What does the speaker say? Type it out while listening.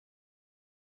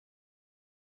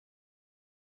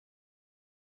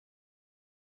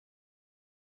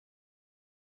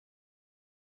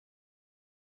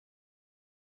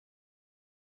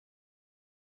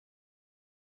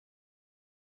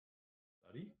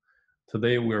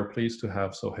Today, we are pleased to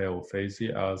have Soheil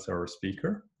Feizi as our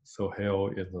speaker.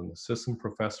 Soheil is an assistant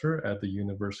professor at the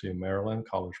University of Maryland,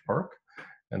 College Park,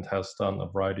 and has done a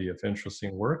variety of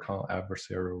interesting work on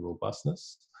adversarial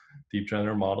robustness, deep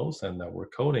general models, and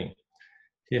network coding.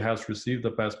 He has received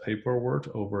the Best Paper Award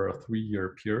over a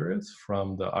 3-year period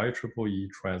from the IEEE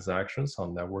Transactions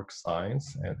on Network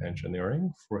Science and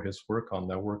Engineering for his work on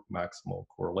network maximal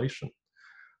correlation.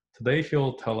 Today,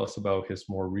 he'll tell us about his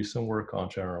more recent work on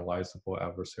generalizable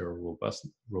adversarial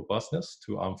robustness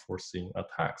to unforeseen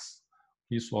attacks.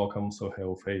 Please welcome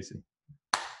Soheil Feizi.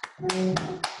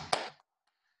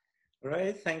 All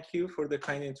right, thank you for the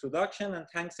kind introduction, and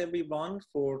thanks everyone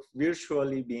for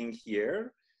virtually being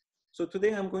here. So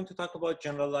today I'm going to talk about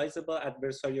generalizable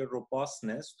adversarial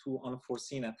robustness to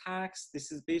unforeseen attacks.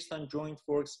 This is based on joint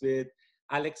works with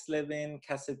Alex Levin,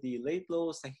 Cassidy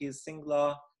Laidlaw, Soheil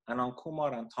Singla, Anand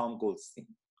Kumar, and Tom Goldstein.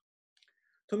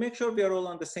 To make sure we are all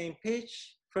on the same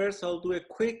page, first I'll do a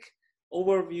quick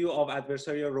overview of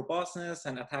adversarial robustness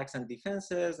and attacks and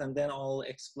defenses, and then I'll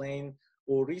explain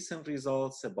our recent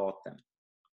results about them.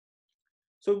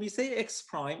 So we say X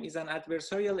prime is an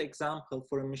adversarial example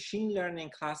for a machine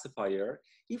learning classifier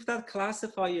if that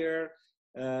classifier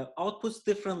outputs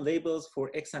different labels for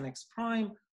X and X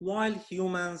prime, while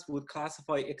humans would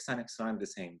classify X and X prime the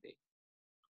same way.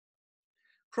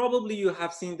 Probably you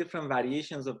have seen different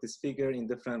variations of this figure in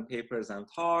different papers and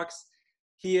talks.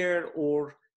 Here,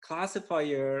 our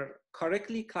classifier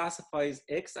correctly classifies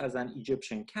X as an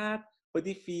Egyptian cat, but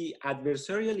if we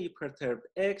adversarially perturb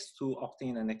X to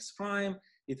obtain an X prime,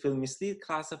 it will mislead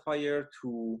classifier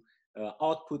to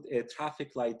output a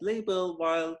traffic light label,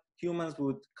 while humans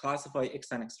would classify X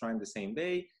and X prime the same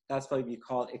way. That's why we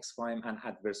call X prime an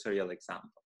adversarial example.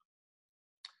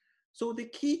 So the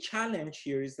key challenge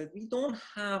here is that we don't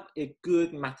have a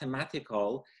good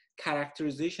mathematical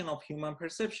characterization of human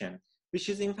perception, which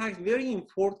is in fact very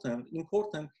important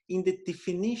in the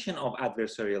definition of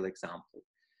adversarial example.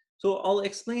 So I'll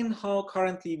explain how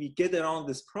currently we get around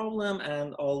this problem,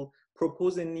 and I'll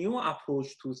propose a new approach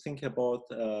to think about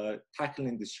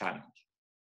tackling this challenge.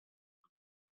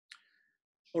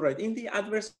 All right, in the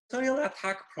adversarial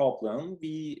attack problem,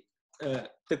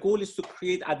 the goal is to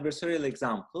create adversarial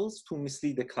examples to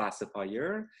mislead the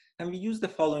classifier, and we use the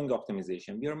following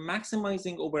optimization. We are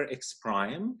maximizing over X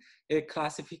prime, a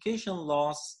classification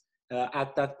loss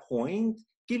at that point,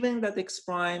 given that X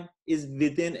prime is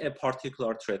within a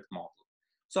particular threat model.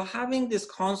 So having this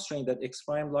constraint that X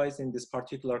prime lies in this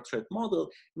particular threat model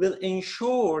will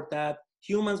ensure that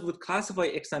humans would classify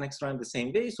X and X prime the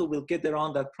same way, so we'll get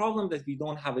around that problem that we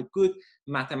don't have a good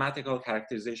mathematical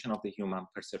characterization of the human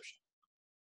perception.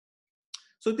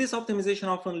 So this optimization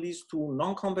often leads to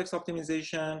non-convex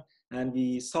optimization, and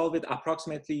we solve it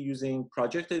approximately using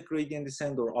projected gradient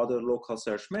descent or other local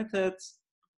search methods.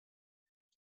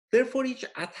 Therefore, each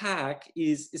attack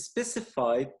is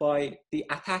specified by the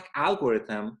attack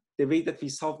algorithm, the way that we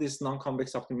solve this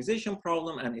non-convex optimization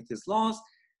problem, and it is lost,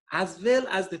 as well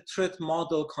as the threat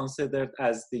model considered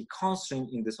as the constraint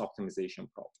in this optimization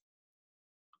problem.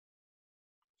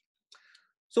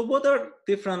 So what are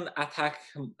different attack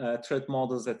threat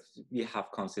models that we have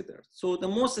considered? So the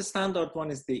most standard one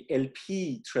is the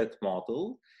LP threat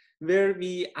model, where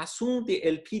we assume the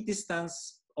LP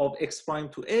distance of X prime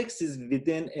to X is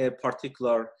within a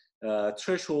particular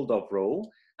threshold of rho.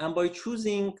 And by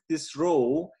choosing this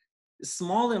rho,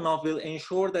 small enough will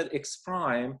ensure that X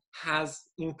prime has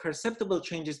imperceptible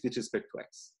changes with respect to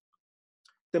X.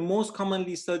 The most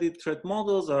commonly studied threat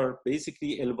models are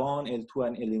basically L1, L2,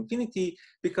 and L infinity,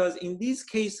 because in these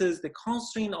cases, the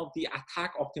constraint of the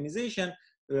attack optimization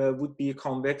would be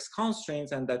convex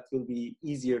constraints, and that will be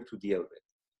easier to deal with.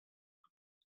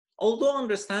 Although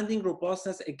understanding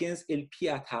robustness against LP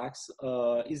attacks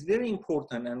is very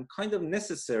important and kind of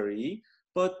necessary,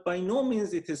 but by no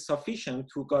means it is sufficient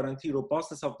to guarantee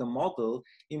robustness of the model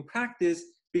in practice,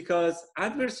 because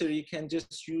adversary can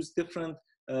just use different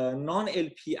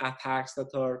non-LP attacks that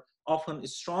are often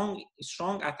strong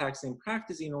attacks in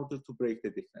practice in order to break the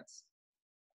difference.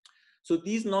 So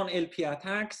these non-LP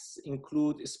attacks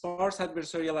include sparse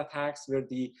adversarial attacks, where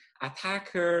the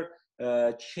attacker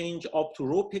change up to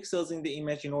row pixels in the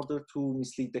image in order to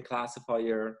mislead the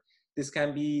classifier. This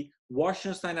can be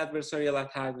Wasserstein adversarial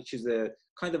attack, which is a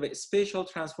kind of a spatial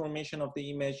transformation of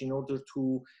the image in order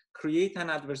to create an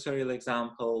adversarial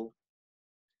example.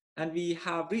 And we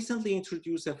have recently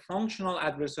introduced a functional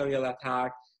adversarial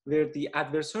attack, where the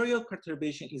adversarial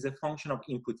perturbation is a function of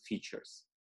input features.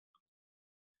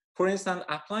 For instance,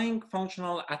 applying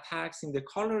functional attacks in the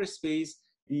color space,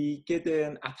 we get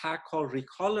an attack called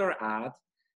recolor add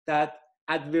that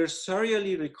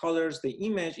adversarially recolors the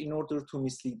image in order to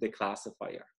mislead the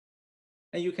classifier.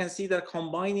 And you can see that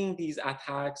combining these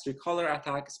attacks, recolor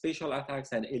attack, spatial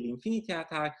attacks, and L-infinity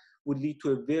attack would lead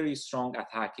to a very strong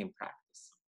attack in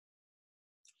practice.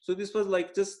 So this was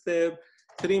like just the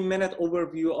 3-minute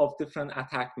overview of different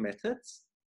attack methods.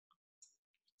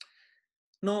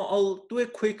 Now I'll do a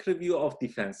quick review of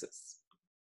defenses.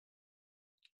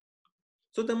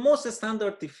 So the most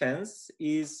standard defense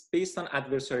is based on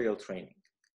adversarial training.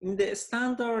 In the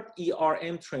standard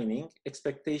ERM training,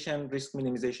 expectation risk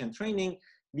minimization training,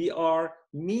 we are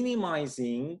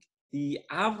minimizing the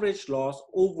average loss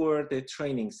over the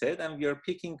training set, and we are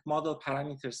picking model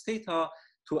parameters theta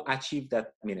to achieve that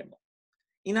minimum.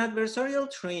 In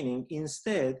adversarial training,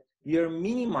 instead, we are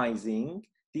minimizing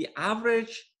the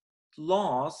average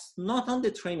loss, not on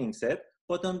the training set,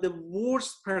 but on the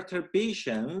worst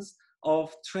perturbations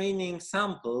of training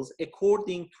samples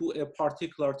according to a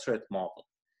particular threat model.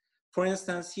 For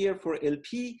instance, here for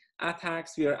LP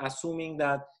attacks, we are assuming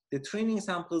that the training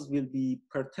samples will be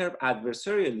perturbed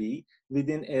adversarially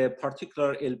within a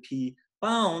particular LP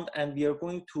bound, and we are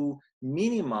going to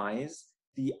minimize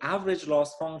the average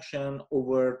loss function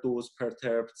over those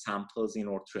perturbed samples in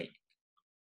our training.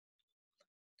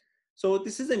 So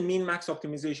this is a min-max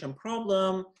optimization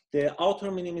problem. The outer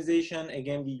minimization,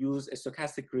 again, we use a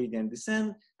stochastic gradient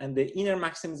descent, and the inner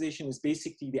maximization is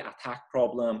basically the attack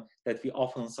problem that we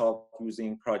often solve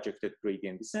using projected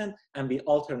gradient descent, and we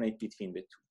alternate between the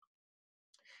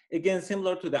two. Again,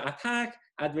 similar to the attack,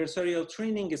 adversarial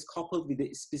training is coupled with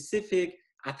a specific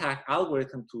attack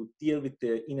algorithm to deal with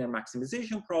the inner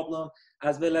maximization problem,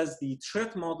 as well as the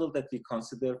threat model that we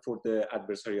consider for the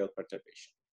adversarial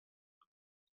perturbation.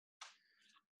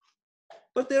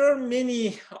 But there are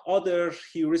many other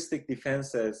heuristic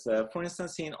defenses. For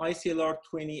instance, in ICLR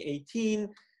 2018,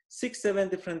 6-7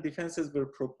 different defenses were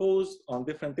proposed on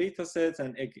different data sets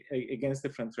and against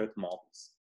different threat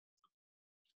models.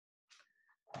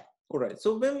 All right,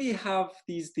 so when we have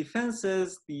these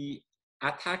defenses, the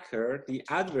attacker, the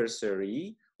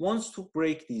adversary, wants to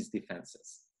break these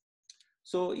defenses.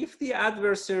 So if the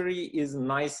adversary is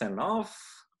nice enough,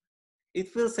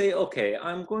 it will say, okay,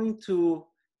 I'm going to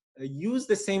use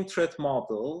the same threat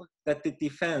model that the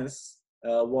defense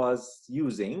was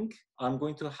using. I'm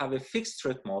going to have a fixed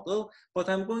threat model, but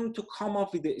I'm going to come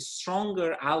up with a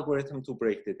stronger algorithm to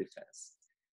break the defense.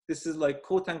 This is like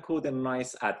quote unquote a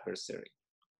nice adversary.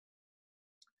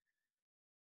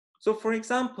 So for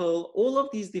example, all of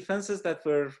these defenses that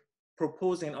were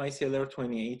proposed in ICLR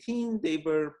 2018, they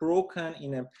were broken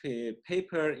in a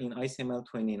paper in ICML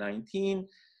 2019,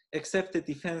 except the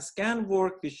defense scan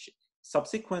work, which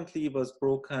subsequently was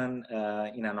broken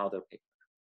in another paper.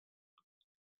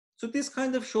 So this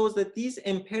kind of shows that these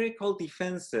empirical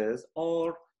defenses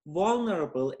are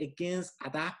vulnerable against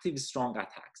adaptive strong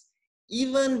attacks,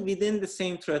 even within the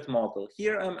same threat model.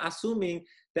 Here I'm assuming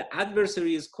the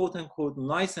adversary is quote unquote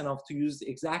nice enough to use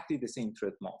exactly the same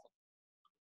threat model.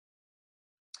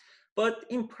 But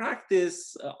in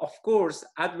practice, of course,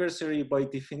 adversary by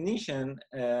definition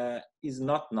is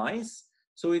not nice.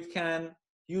 So it can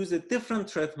use a different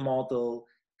threat model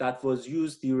that was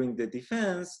used during the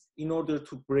defense in order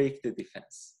to break the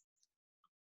defense.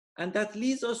 And that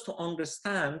leads us to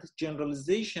understand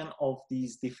generalization of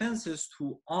these defenses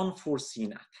to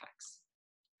unforeseen attacks.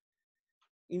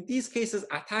 In these cases,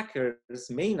 attackers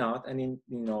may not, and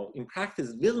in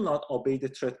practice will not obey the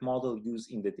threat model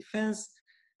used in the defense.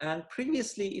 And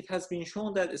previously, it has been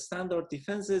shown that standard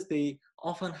defenses, they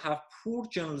often have poor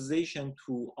generalization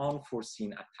to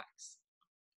unforeseen attacks.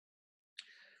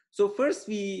 So first,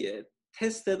 we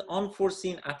tested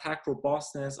unforeseen attack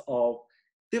robustness of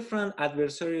different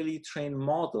adversarially trained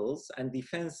models and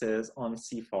defenses on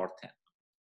CFAR10.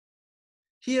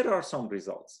 Here are some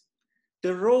results.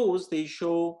 The rows, they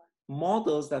show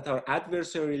models that are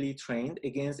adversarially trained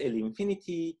against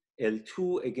L-infinity,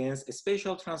 L2 against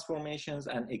spatial transformations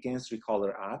and against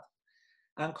recolor add.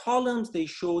 And columns, they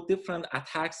show different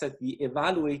attacks that we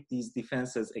evaluate these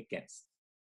defenses against.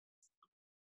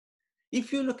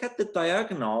 If you look at the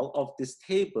diagonal of this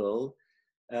table,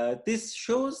 this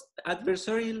shows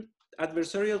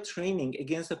adversarial training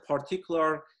against a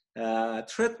particular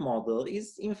threat model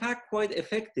is in fact quite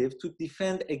effective to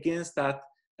defend against that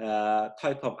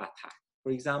type of attack.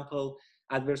 For example,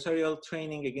 adversarial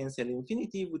training against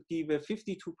L-infinity would give a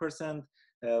 52%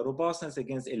 robustness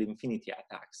against L-infinity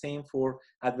attacks. Same for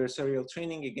adversarial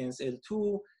training against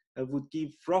L2 would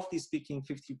give, roughly speaking,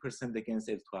 50% against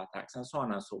L2 attacks, and so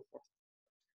on and so forth.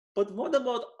 But what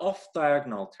about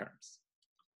off-diagonal terms?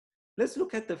 Let's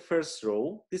look at the first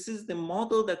row. This is the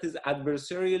model that is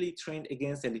adversarially trained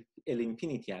against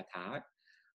L-infinity attack.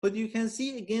 But you can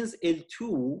see against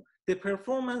L2, the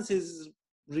performance is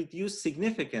reduced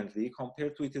significantly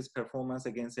compared to its performance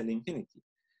against L infinity.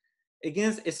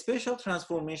 Against a special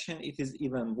transformation, it is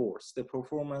even worse. The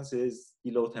performance is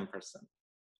below 10%.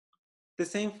 The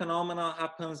same phenomena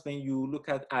happens when you look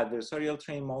at adversarial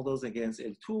train models against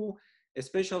L2,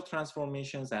 special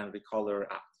transformations, and recolor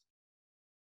out.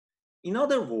 In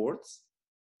other words,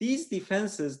 these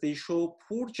defenses, they show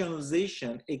poor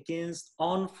generalization against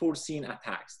unforeseen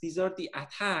attacks. These are the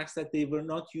attacks that they were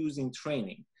not used in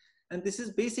training. And this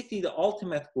is basically the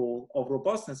ultimate goal of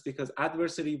robustness, because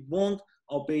adversary won't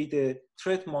obey the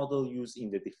threat model used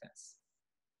in the defense.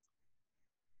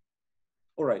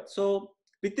 All right, so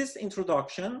with this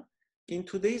introduction, in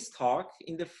today's talk,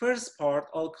 in the first part,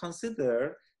 I'll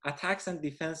consider attacks and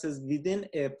defenses within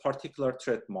a particular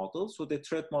threat model. So the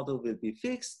threat model will be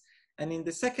fixed. And in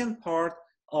the second part,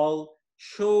 I'll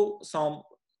show some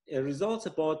results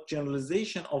about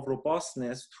generalization of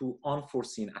robustness to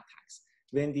unforeseen attacks,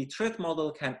 when the threat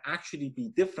model can actually be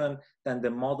different than the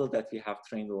model that we have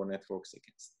trained neural networks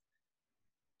against.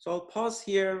 So I'll pause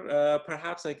here.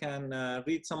 Perhaps I can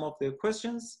read some of the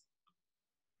questions.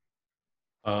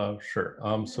 Sure.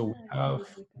 So we have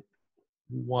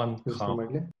one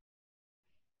comment.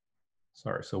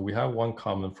 Sorry, so we have one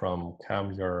comment from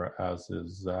Kamyar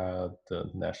Azizad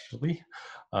Nashli.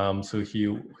 So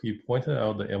he pointed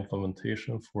out the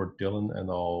implementation for Dylan and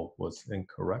all was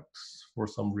incorrect for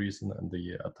some reason, and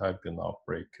the attack did not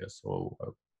break. So I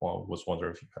was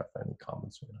wondering if you have any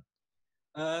comments on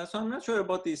that. So I'm not sure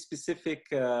about the specific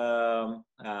paper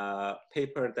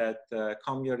that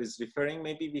Kamyar is referring.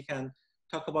 Maybe we can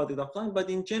talk about it offline. But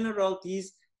in general,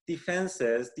 these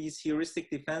defenses, these heuristic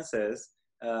defenses,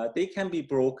 they can be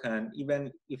broken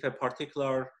even if a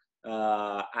particular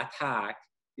attack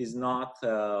is not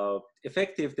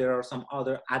effective. There are some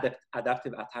other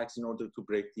adaptive attacks in order to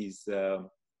break these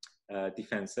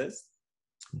defenses.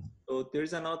 So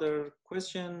there's another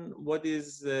question. What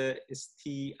is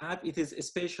ST-add? It is a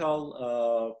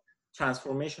spatial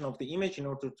transformation of the image in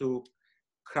order to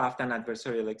craft an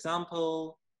adversarial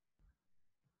example.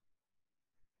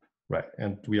 Right,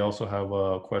 and we also have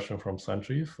a question from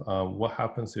Sanjeev. What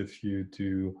happens if you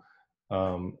do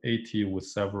AT with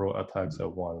several attacks at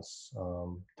once?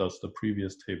 Does the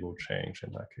previous table change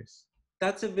in that case?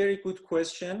 That's a very good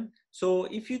question. So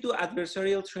if you do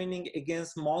adversarial training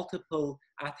against multiple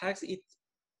attacks, it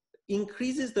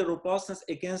increases the robustness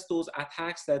against those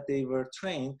attacks that they were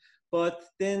trained, but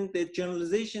then the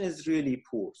generalization is really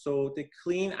poor. So the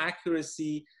clean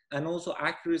accuracy and also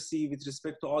accuracy with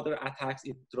respect to other attacks,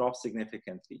 it drops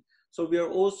significantly. So we are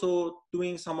also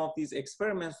doing some of these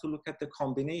experiments to look at the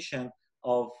combination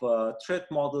of threat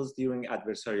models during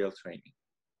adversarial training.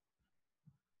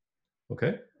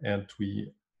 Okay, and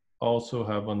we also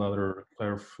have another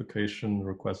clarification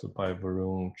requested by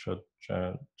Varun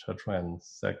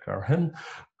Chandrasekaran.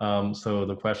 So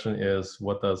the question is,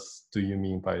 what do you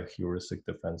mean by heuristic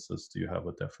defenses? Do you have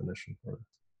a definition for it?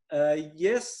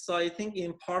 Yes, I think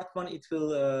in part one it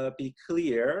will be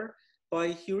clear. By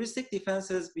heuristic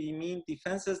defenses, we mean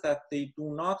defenses that they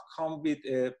do not come with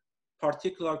a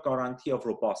particular guarantee of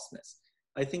robustness.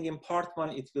 I think in part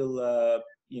one it will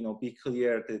be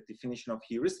clear the definition of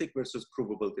heuristic versus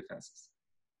provable defenses.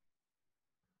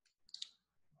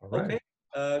 All right.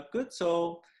 Okay, good.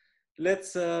 So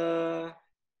let's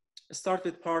start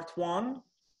with part one.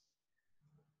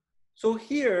 So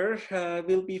here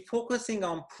we'll be focusing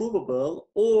on provable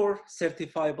or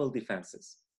certifiable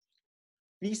defenses.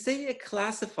 We say a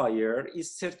classifier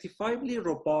is certifiably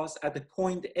robust at the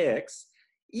point X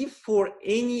if for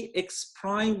any X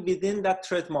prime within that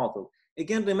threat model.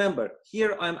 Again, remember,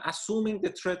 here I'm assuming the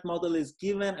threat model is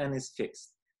given and is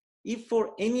fixed. If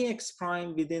for any X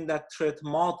prime within that threat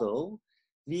model,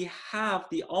 we have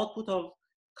the output of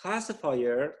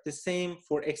classifier the same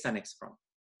for X and X prime.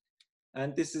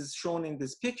 And this is shown in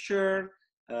this picture,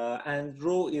 and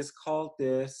rho is called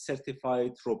the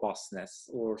certified robustness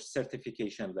or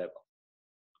certification level.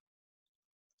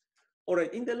 All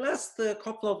right, in the last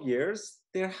couple of years,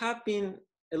 there have been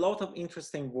a lot of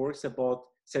interesting works about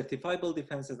certifiable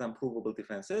defenses and provable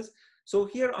defenses. So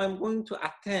here I'm going to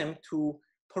attempt to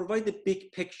provide a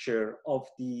big picture of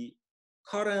the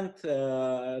current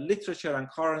literature and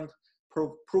current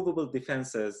provable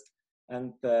defenses,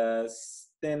 and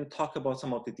then talk about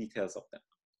some of the details of them.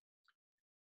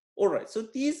 All right, so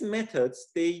these methods,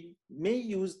 they may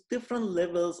use different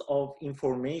levels of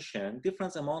information,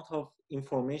 different amount of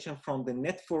information from the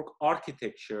network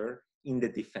architecture in the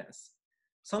defense.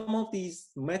 Some of these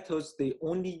methods, they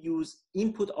only use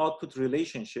input-output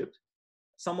relationship.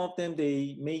 Some of them,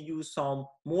 they may use some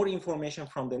more information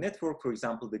from the network, for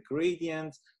example, the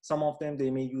gradients. Some of them,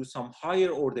 they may use some higher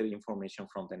order information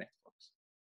from the networks.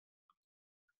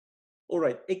 All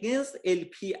right, against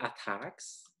LP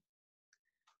attacks,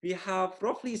 we have,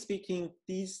 roughly speaking,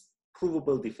 these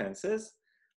provable defenses.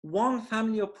 One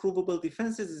family of provable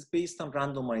defenses is based on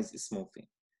randomized smoothing.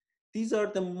 These are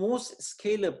the most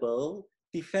scalable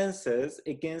defenses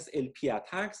against LP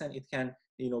attacks, and it can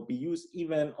be used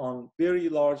even on very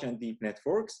large and deep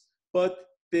networks. But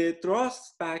the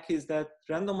drawback is that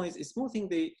randomized smoothing,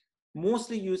 they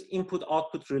mostly use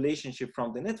input-output relationship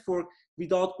from the network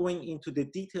without going into the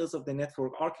details of the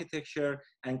network architecture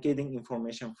and getting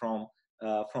information from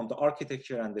the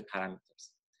architecture and the parameters.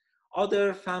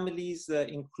 Other families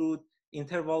include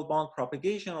interval bound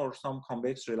propagation or some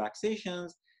convex relaxations.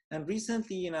 And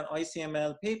recently in an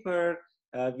ICML paper,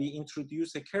 we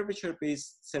introduced a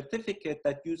curvature-based certificate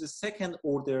that uses second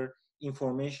order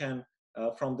information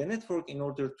from the network in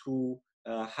order to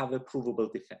have a provable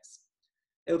defense.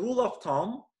 A rule of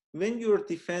thumb, when your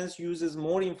defense uses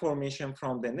more information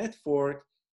from the network,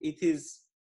 it is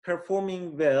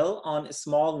performing well on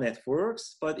small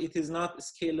networks, but it is not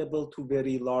scalable to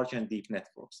very large and deep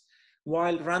networks.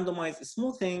 While randomized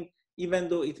smoothing, even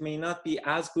though it may not be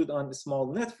as good on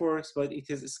small networks, but it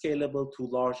is scalable to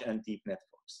large and deep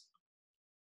networks.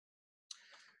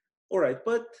 All right,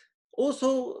 but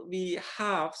also we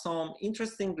have some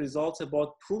interesting results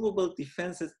about provable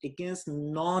defenses against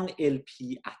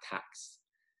non-LP attacks,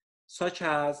 such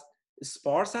as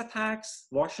sparse attacks,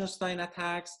 Wasserstein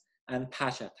attacks, and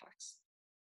patch attacks.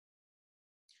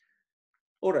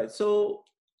 All right, so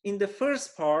in the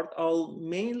first part, I'll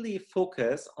mainly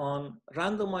focus on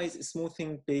randomized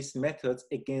smoothing-based methods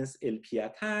against LP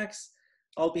attacks.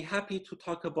 I'll be happy to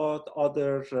talk about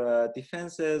other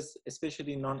defenses,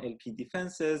 especially non-LP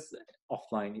defenses,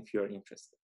 offline if you're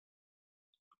interested.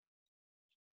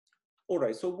 All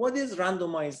right, so what is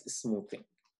randomized smoothing?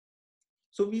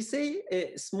 So we say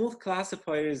a smooth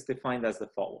classifier is defined as the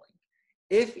following.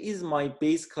 F is my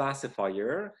base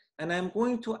classifier, and I'm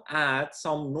going to add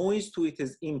some noise to it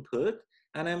as input,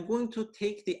 and I'm going to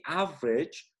take the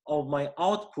average of my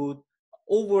output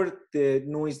over the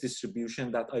noise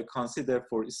distribution that I consider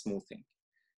for smoothing.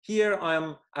 Here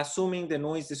I'm assuming the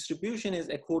noise distribution is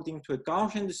according to a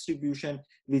Gaussian distribution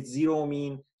with zero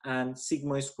mean and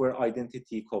sigma square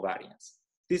identity covariance.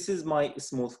 This is my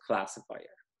smooth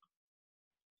classifier.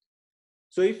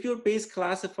 So if your base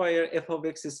classifier f of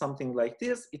x is something like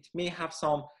this, it may have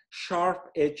some sharp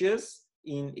edges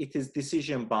in its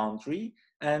decision boundary.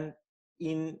 And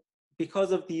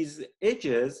because of these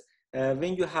edges,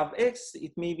 when you have x,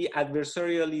 it may be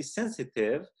adversarially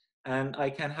sensitive. And I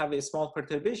can have a small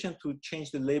perturbation to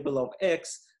change the label of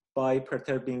x by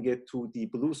perturbing it to the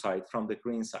blue side from the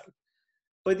green side.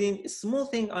 But in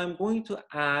smoothing, I'm going to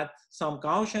add some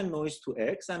Gaussian noise to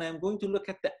x, and I'm going to look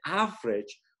at the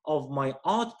average of my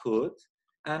output,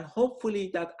 and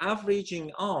hopefully that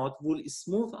averaging out will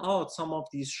smooth out some of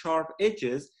these sharp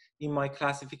edges in my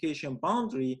classification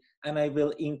boundary, and I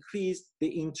will increase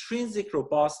the intrinsic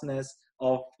robustness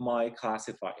of my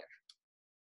classifier.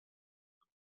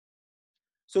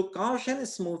 So Gaussian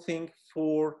smoothing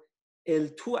for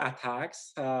L2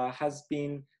 attacks has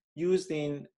been used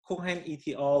in Cohen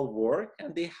et al. Work,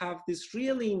 and they have this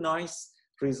really nice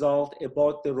result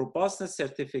about the robustness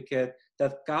certificate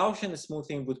that Gaussian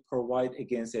smoothing would provide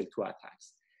against L2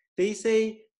 attacks. They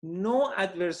say no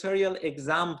adversarial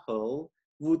example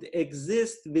would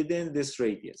exist within this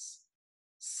radius.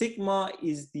 Sigma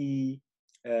is the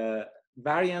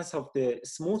variance of the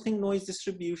smoothing noise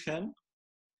distribution.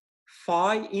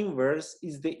 Phi inverse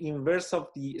is the inverse of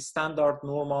the standard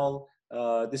normal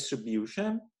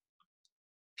distribution.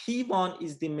 P1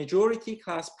 is the majority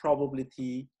class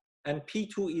probability, and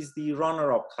P2 is the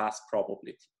runner-up class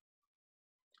probability.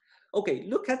 Okay,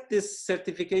 look at this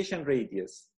certification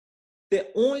radius. The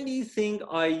only thing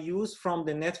I use from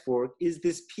the network is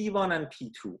this P1 and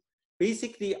P2.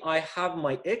 Basically, I have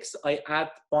my X, I add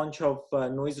a bunch of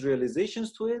noise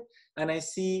realizations to it, and I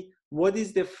see what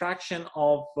is the fraction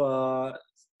of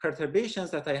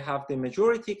perturbations that I have the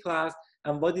majority class,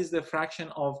 and what is the fraction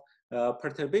of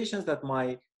perturbations that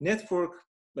my network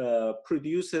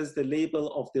produces the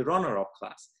label of the runner-up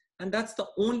class. And that's the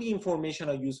only information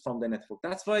I use from the network.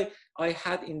 That's why I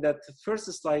had in that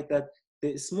first slide that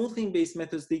the smoothing-based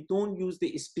methods, they don't use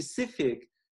the specific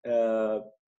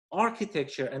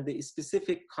architecture and the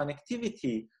specific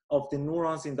connectivity of the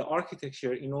neurons in the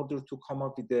architecture in order to come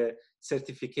up with the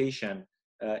certification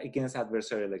against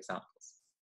adversarial examples.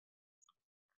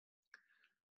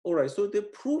 All right, so the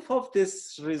proof of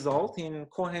this result in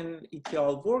Cohen et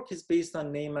al. Work is based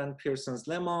on Neyman-Pearson's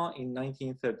lemma in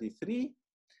 1933.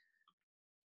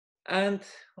 And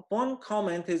one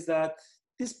comment is that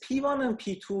this P1 and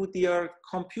P2, they are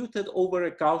computed over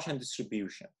a Gaussian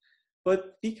distribution,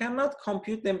 but we cannot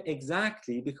compute them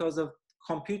exactly because of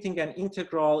computing an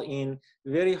integral in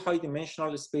very high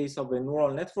dimensional space of a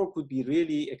neural network would be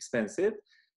really expensive.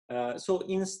 So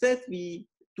instead we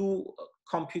do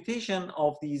computation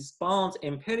of these bounds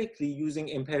empirically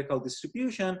using empirical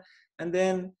distribution, and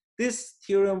then this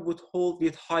theorem would hold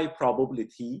with high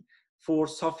probability for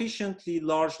sufficiently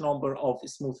large number of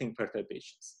smoothing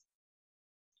perturbations.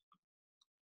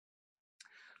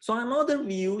 So another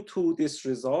view to this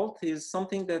result is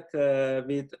something that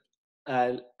with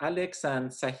Alex and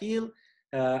Soheil,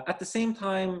 at the same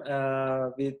time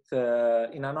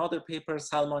in another paper,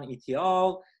 Salman et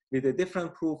al., with a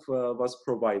different proof was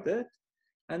provided.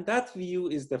 And that view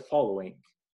is the following,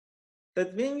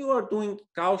 that when you are doing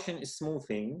Gaussian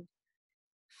smoothing,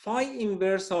 phi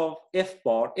inverse of f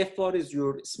bar is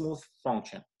your smooth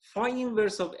function. Phi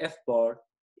inverse of f bar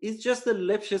is just the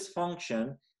Lipschitz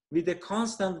function with a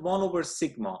constant 1 over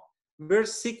sigma, where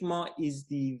sigma is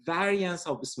the variance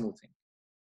of the smoothing.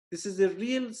 This is a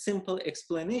real simple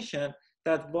explanation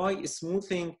that why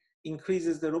smoothing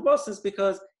increases the robustness,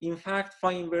 because in fact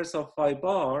phi inverse of phi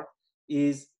bar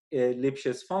is a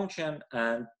Lipschitz function,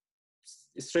 and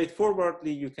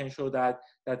straightforwardly you can show that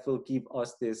that will give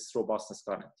us this robustness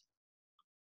guarantee.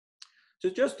 So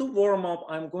just to warm up,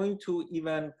 I'm going to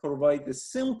even provide a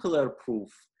simpler proof,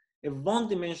 a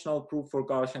one-dimensional proof for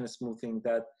Gaussian smoothing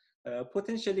that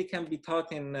potentially can be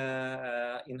taught in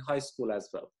high school as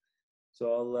well. So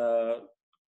I'll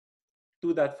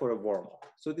do that for a warm-up.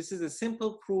 So this is a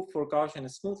simple proof for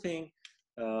Gaussian smoothing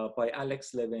by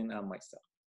Alex Levin and myself.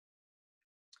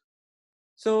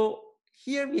 So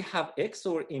here we have X,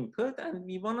 or input, and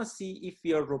we want to see if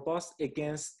we are robust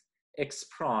against X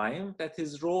prime that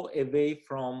is row away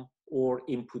from or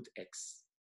input X.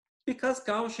 Because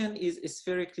Gaussian is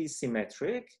spherically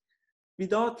symmetric,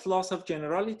 without loss of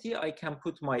generality, I can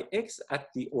put my X at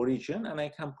the origin and I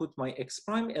can put my X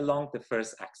prime along the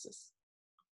first axis.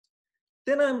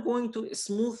 Then I'm going to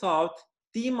smooth out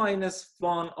D minus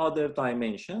 1 other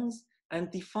dimensions and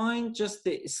define just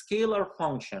the scalar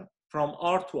function from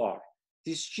R to R.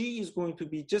 This G is going to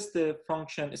be just the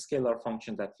function, scalar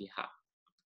function that we have.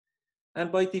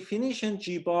 And by definition,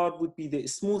 G bar would be the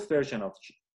smooth version of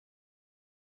G.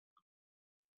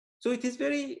 So it is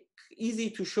very easy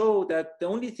to show that the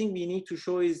only thing we need to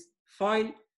show is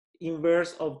phi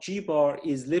inverse of G bar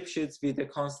is Lipschitz with a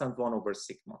constant 1 over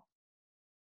sigma.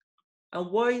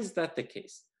 And why is that the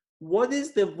case? What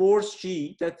is the worst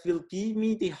G that will give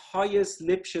me the highest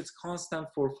Lipschitz constant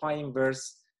for phi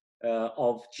inverse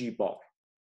of G bar?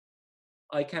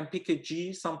 I can pick a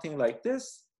G, something like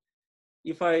this.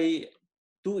 If I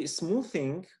do a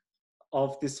smoothing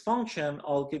of this function,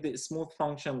 I'll get a smooth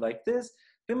function like this.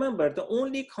 Remember, the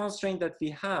only constraint that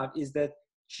we have is that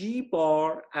G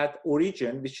bar at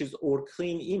origin, which is our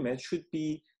clean image, should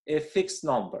be a fixed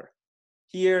number.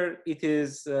 Here it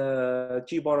is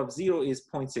G bar of 0 is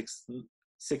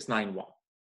 0.691.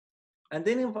 And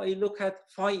then if I look at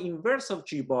phi inverse of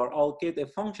G bar, I'll get a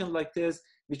function like this,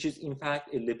 which is in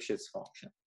fact a Lipschitz function.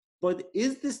 But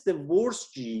is this the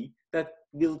worst G that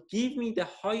will give me the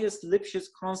highest Lipschitz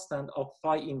constant of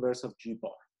phi inverse of G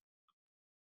bar?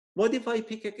 What if I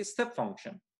pick a step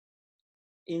function?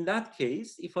 In that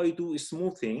case, if I do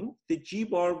smoothing, the G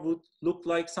bar would look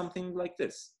like something like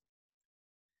this.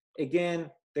 Again,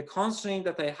 the constraint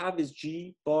that I have is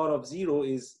G bar of 0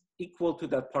 is equal to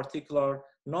that particular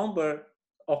number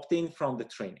obtained from the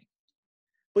training.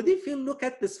 But if you look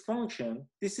at this function,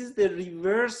 this is the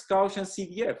reverse Gaussian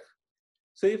CDF.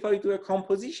 So if I do a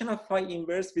composition of phi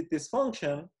inverse with this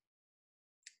function,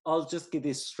 I'll just get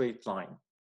a straight line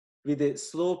with a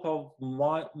slope of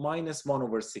minus 1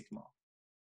 over sigma.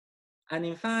 And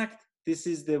in fact, this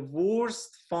is the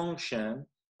worst function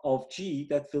of G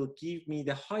that will give me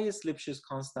the highest Lipschitz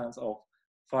constants of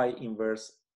phi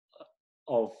inverse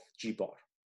of G bar.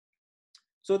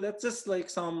 So that's just like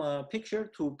some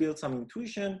picture to build some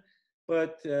intuition,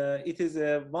 but it is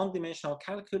a one-dimensional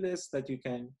calculus that you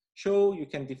can show. You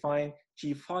can define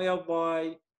G phi of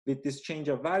Y with this change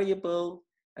of variable,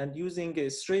 and using a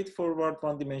straightforward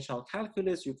one-dimensional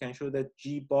calculus, you can show that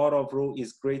G bar of rho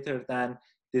is greater than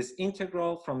this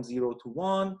integral from 0 to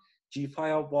 1, G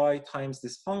phi of Y times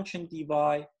this function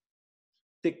dy.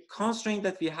 The constraint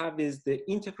that we have is the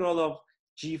integral of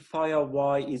G phi of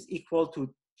Y is equal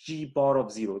to G bar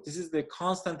of 0. This is the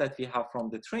constant that we have from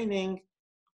the training.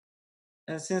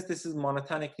 And since this is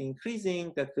monotonically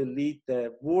increasing, that will lead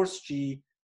the worst G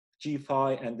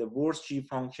phi, and the worst G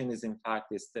function is in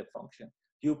fact a step function.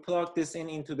 You plug this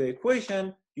into the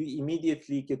equation, you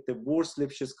immediately get the worst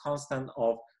Lipschitz constant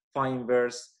of phi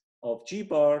inverse of G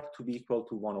bar to be equal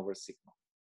to 1 over sigma.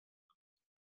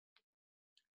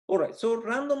 All right, so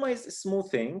randomized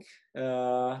smoothing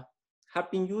have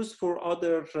been used for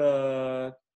other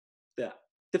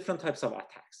different types of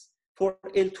attacks. For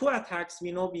L2 attacks,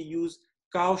 we know we use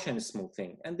Gaussian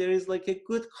smoothing, and there is like a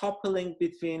good coupling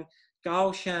between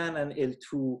Gaussian and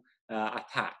L2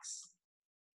 attacks.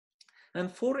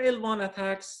 And for L1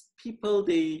 attacks, people,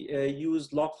 they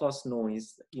use log-loss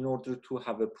noise in order to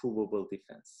have a provable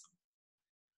defense.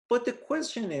 But the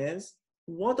question is,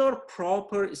 what are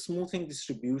proper smoothing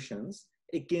distributions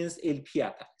against LP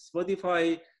attacks? What if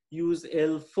I use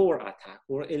L4 attack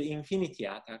or L infinity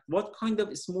attack? What kind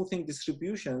of smoothing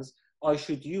distributions I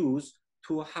should use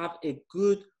to have a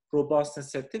good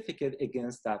robustness certificate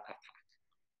against that attack?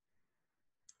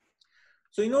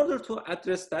 So in order to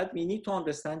address that, we need to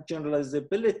understand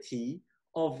generalizability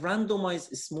of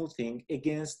randomized smoothing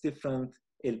against different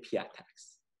LP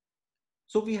attacks.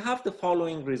 So we have the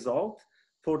following result.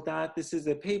 For that, this is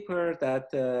a paper that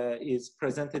is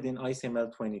presented in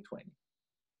ICML 2020.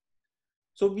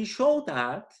 So we show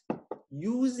that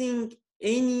using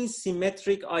any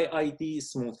symmetric IID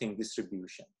smoothing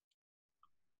distribution,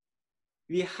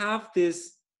 we have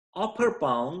this upper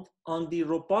bound on the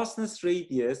robustness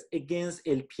radius against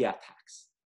LP attacks.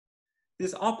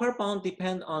 This upper bound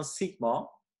depends on sigma,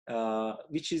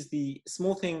 which is the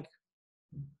smoothing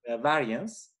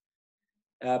variance.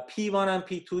 P1 and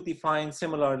P2 defined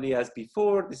similarly as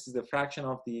before. This is the fraction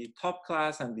of the top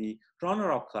class and the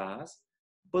runner-up class.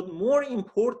 But more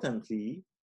importantly,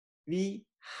 we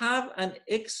have an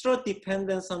extra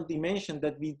dependence on dimension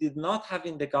that we did not have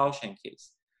in the Gaussian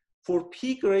case. For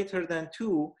P greater than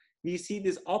 2, we see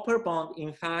this upper bound,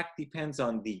 in fact, depends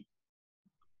on D.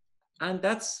 And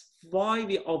that's why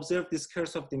we observe this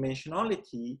curse of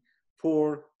dimensionality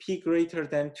for P greater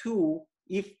than 2.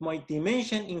 If my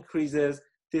dimension increases,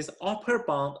 this upper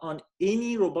bound on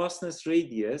any robustness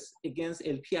radius against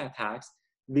LP attacks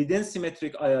within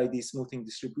symmetric IID smoothing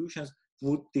distributions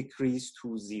would decrease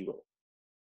to 0.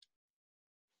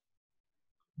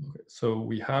 Okay, so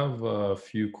we have a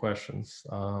few questions.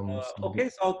 Okay,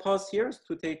 so I'll pause here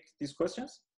to take these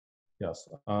questions. Yes.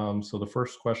 So the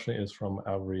first question is from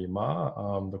Avery Ma.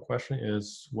 The question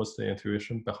is, what's the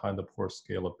intuition behind the poor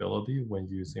scalability when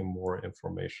using more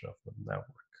information of the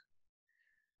network?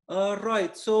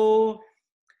 Right. So,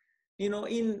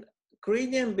 in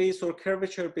gradient-based or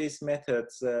curvature-based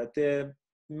methods, the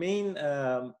main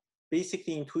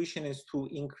basically intuition is to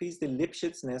increase the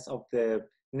Lipschitzness of the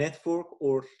network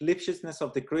or Lipschitzness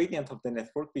of the gradient of the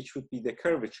network, which would be the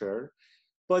curvature.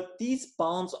 But these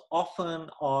bounds often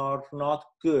are not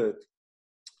good,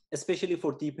 especially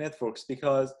for deep networks,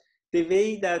 because the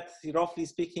way that, roughly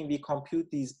speaking, we compute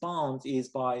these bounds is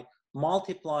by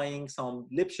multiplying some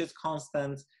Lipschitz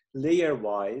constants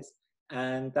layer-wise,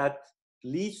 and that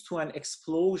leads to an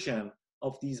explosion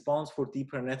of these bounds for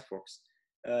deeper networks.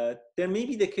 There may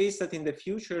be the case that in the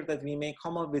future that we may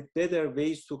come up with better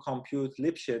ways to compute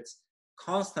Lipschitz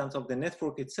constants of the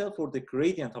network itself or the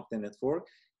gradient of the network.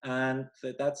 And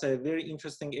that's a very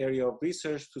interesting area of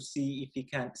research to see if we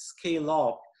can scale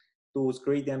up those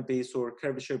gradient-based or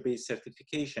curvature-based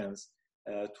certifications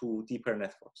to deeper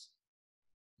networks.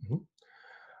 Mm-hmm.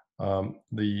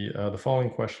 The following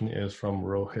question is from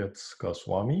Rohit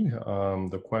Goswami.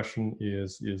 The question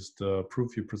is the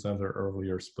proof you presented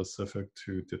earlier specific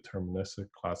to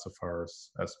deterministic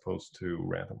classifiers as opposed to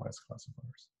randomized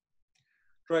classifiers?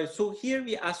 Right, so here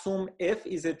we assume F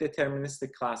is a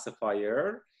deterministic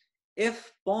classifier.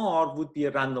 F bar would be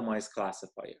a randomized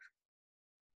classifier.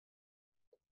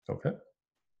 Okay.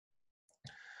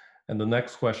 And the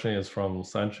next question is from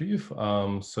Sanjeev.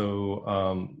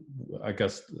 I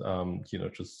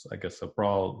guess, a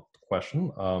broad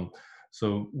question.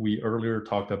 So we earlier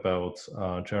talked about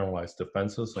generalized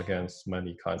defenses against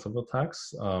many kinds of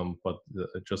attacks, but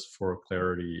just for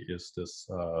clarity, is this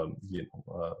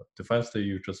defense that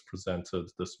you just presented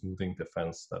the smoothing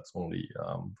defense that's only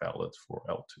valid for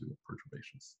L2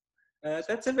 perturbations?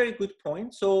 That's a very good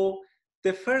point. So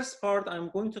the first part,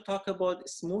 I'm going to talk about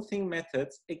smoothing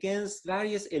methods against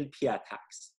various LP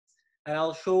attacks. And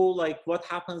I'll show like what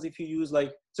happens if you use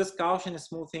like just Gaussian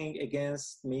smoothing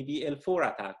against maybe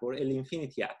L4 attack or L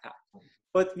infinity attack.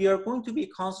 But we are going to be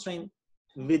constrained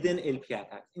within LP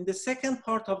attack. In the second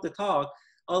part of the talk,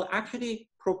 I'll actually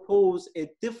propose a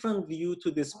different view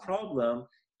to this problem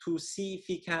to see if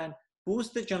we can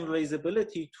boost the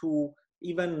generalizability to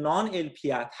even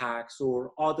non-LP attacks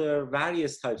or other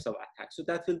various types of attacks. So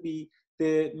that will be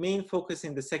the main focus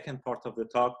in the second part of the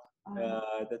talk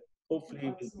that hopefully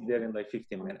will be there in like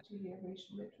 15 minutes.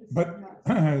 But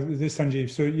this Sanjeev,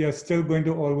 so you're still going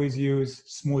to always use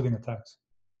smoothing attacks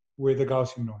with the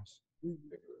Gaussian noise.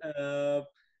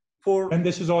 And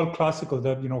this is all classical,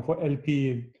 that, you know, for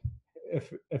LP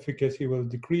efficacy will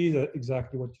decrease,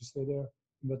 exactly what you say there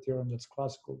in the theorem. That's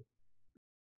classical.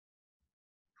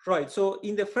 Right, so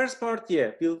in the first part,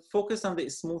 yeah, we'll focus on the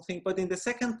smoothing, but in the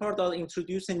second part, I'll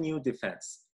introduce a new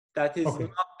defense that is not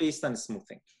based on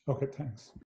smoothing. Okay,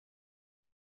 thanks.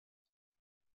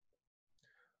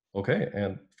 Okay,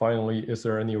 and finally, is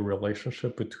there any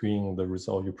relationship between the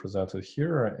result you presented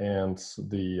here and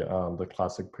the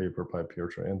classic paper by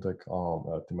Pietro Indic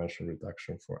on dimension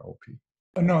reduction for LP?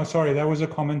 No, sorry, that was a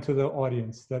comment to the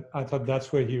audience that I thought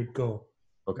that's where he would go.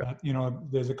 Okay. That, you know,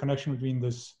 there's a connection between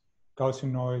this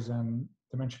Gaussian noise and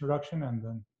dimension reduction, and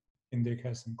then Indic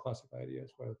has some classic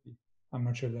ideas for LP. I'm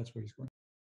not sure that's where he's going.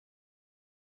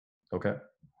 Okay.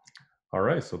 All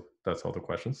right, so that's all the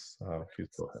questions. Please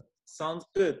go ahead. Sounds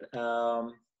good.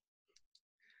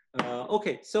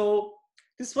 Okay, so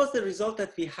this was the result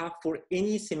that we have for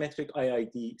any symmetric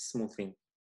IID smoothing.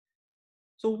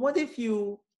 So what if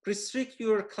you restrict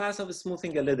your class of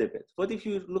smoothing a little bit? What if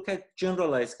you look at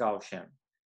generalized Gaussian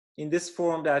in this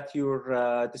form that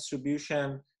your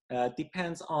distribution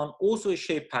depends on also a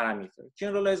shape parameter?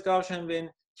 Generalized Gaussian when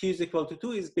Q is equal to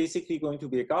 2 is basically going to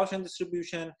be a Gaussian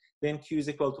distribution. When Q is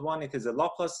equal to 1, it is a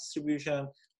Laplace distribution.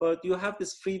 But you have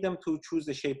this freedom to choose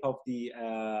the shape of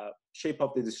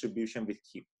the distribution with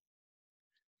Q.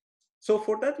 So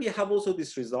for that, we have also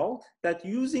this result that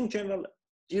using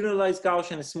generalized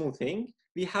Gaussian smoothing,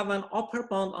 we have an upper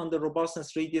bound on the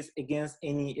robustness radius against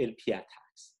any LP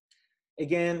attacks.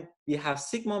 Again, we have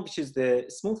sigma, which is the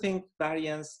smoothing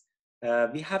variance.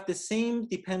 We have the same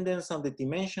dependence on the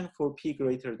dimension for p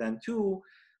greater than 2.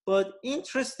 But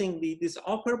interestingly, this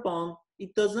upper bound,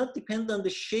 it does not depend on the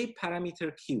shape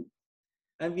parameter Q.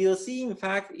 And we'll see, in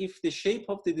fact, if the shape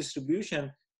of the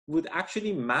distribution would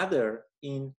actually matter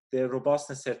in the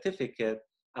robustness certificate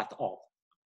at all.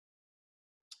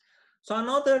 So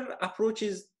another approach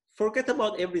is forget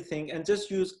about everything and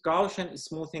just use Gaussian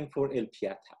smoothing for LP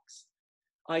attacks.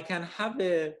 I can have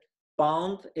a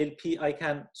bound LP, I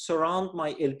can surround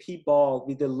my LP ball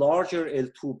with a larger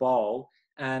L2 ball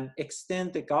and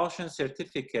extend the Gaussian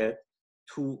certificate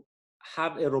to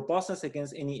have a robustness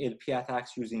against any LP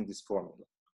attacks using this formula.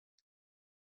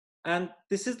 And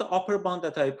this is the upper bound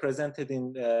that I presented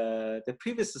in the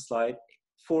previous slide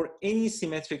for any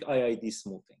symmetric IID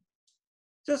smoothing.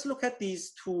 Just look at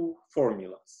these two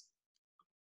formulas.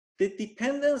 The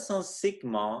dependence on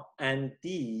sigma and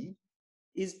D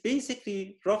is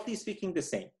basically, roughly speaking, the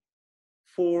same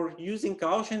for using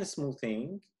Gaussian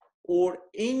smoothing or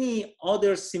any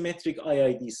other symmetric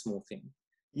IID smoothing.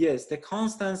 Yes, the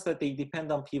constants that they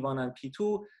depend on P1 and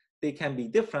P2, they can be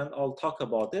different. I'll talk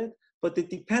about it. But the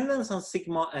dependence on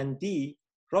sigma and D,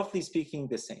 roughly speaking,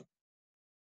 the same.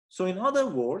 So in other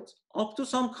words, up to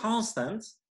some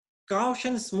constants,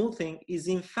 Gaussian smoothing is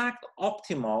in fact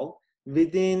optimal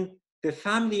within the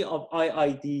family of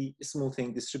IID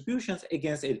smoothing distributions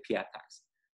against LP attacks.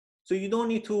 So you don't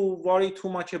need to worry too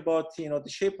much about, you know, the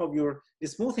shape of your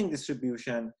smoothing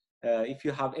distribution if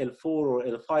you have L4 or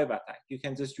L5 attack. You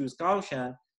can just use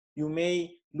Gaussian. You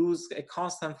may lose a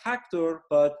constant factor,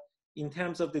 but in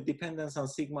terms of the dependence on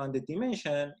sigma and the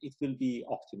dimension, it will be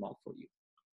optimal for you.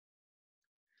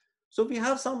 So we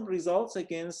have some results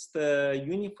against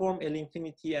uniform L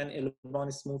infinity and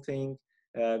L1 smoothing.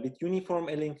 With uniform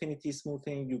L infinity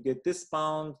smoothing, you get this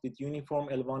bound. With uniform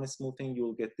L1 smoothing,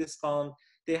 you'll get this bound.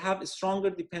 They have a stronger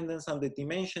dependence on the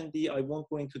dimension D. I won't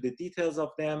go into the details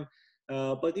of them.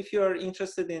 But if you are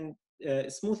interested in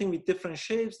smoothing with different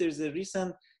shapes, there's a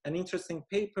recent and interesting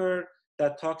paper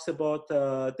that talks about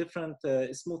different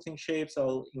smoothing shapes.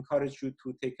 I'll encourage you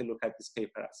to take a look at this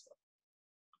paper as well.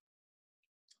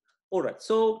 All right,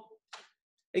 so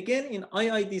again, in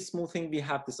IID smoothing, we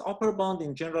have this upper bound.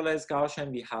 In generalized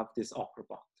Gaussian, we have this upper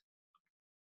bound.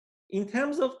 In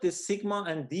terms of the sigma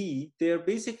and D, they're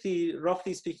basically,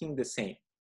 roughly speaking, the same.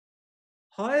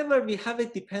 However, we have a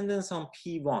dependence on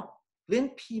P1. When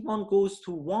P1 goes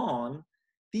to 1,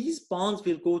 these bonds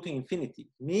will go to infinity.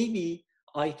 Maybe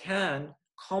I can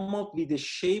come up with the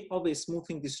shape of a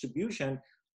smoothing distribution.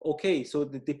 Okay, so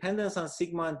the dependence on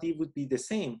sigma and D would be the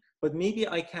same, but maybe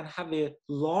I can have a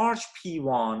large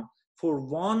P1 for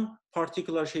one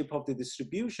particular shape of the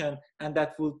distribution, and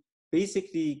that would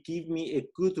basically give me a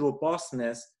good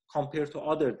robustness compared to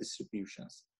other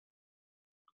distributions.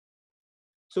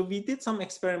 So we did some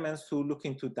experiments to look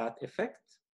into that effect.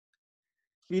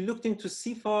 We looked into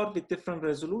CFAR with different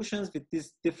resolutions, with these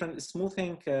different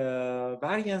smoothing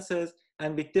variances,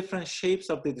 and with different shapes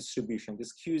of the distribution.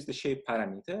 This Q is the shape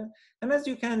parameter. And as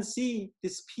you can see,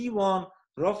 this P1,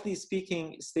 roughly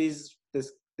speaking, stays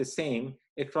the same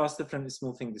across different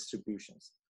smoothing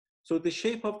distributions. So the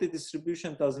shape of the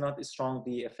distribution does not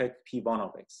strongly affect P1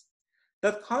 of X.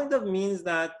 That kind of means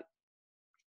that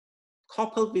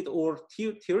coupled with our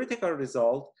theoretical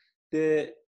result,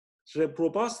 the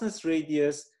robustness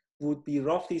radius would be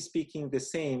roughly speaking the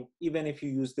same, even if you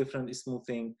use different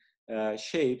smoothing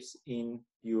shapes in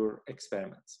your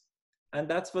experiments. And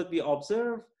that's what we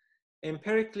observe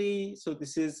empirically. So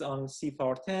this is on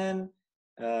CFAR 10.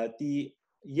 The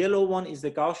yellow one is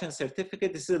the Gaussian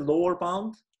certificate. This is a lower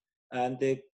bound. And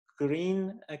the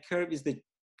green curve is the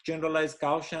generalized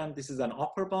Gaussian. This is an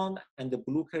upper bound. And the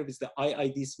blue curve is the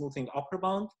IID smoothing upper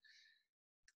bound.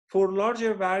 For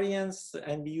larger variance,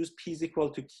 and we use P is equal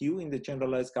to Q in the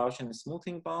generalized Gaussian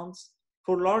smoothing bounds.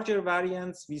 For larger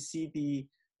variance, we see the,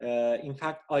 in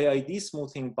fact, IID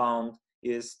smoothing bound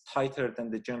is tighter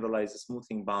than the generalized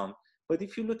smoothing bound. But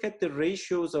if you look at the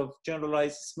ratios of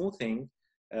generalized smoothing,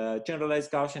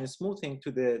 generalized Gaussian smoothing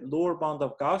to the lower bound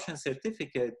of Gaussian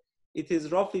certificate, it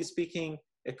is roughly speaking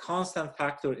a constant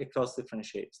factor across different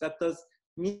shapes. That does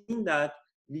mean that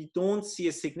we don't see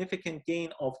a significant gain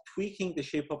of tweaking the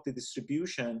shape of the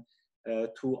distribution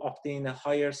to obtain a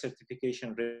higher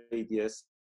certification radius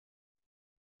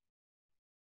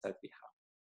that we have.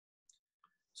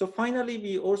 So finally,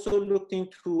 we also looked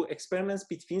into experiments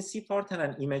between CFAR 10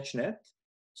 and ImageNet.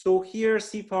 So here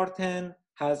CFAR 10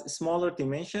 has a smaller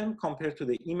dimension compared to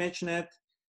the ImageNet.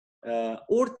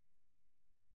 Our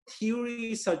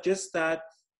theory suggests that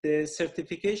the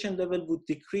certification level would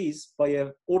decrease by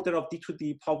an order of d to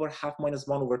the power half minus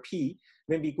 1 over p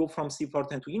when we go from CFAR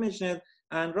 10 to ImageNet.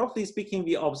 And roughly speaking,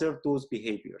 we observe those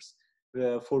behaviors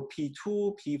for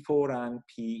P2, P4, and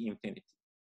P infinity.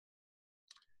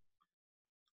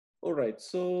 All right,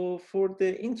 so for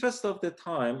the interest of the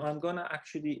time, I'm gonna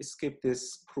actually skip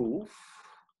this proof.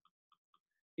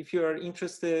 If you are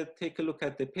interested, take a look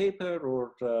at the paper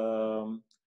or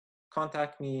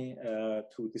contact me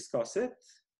to discuss it.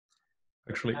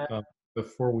 Actually,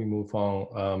 before we move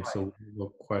on, so a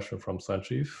question from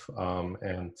Sanjeev,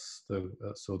 and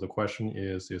so the question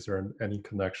is there any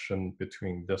connection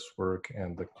between this work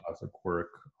and the classic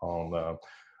work on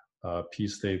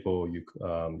P-stable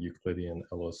Euclidean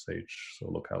LSH, so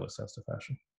locally sensitive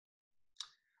fashion?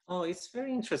 Oh, it's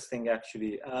very interesting,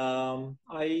 actually.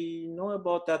 I know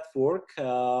about that work.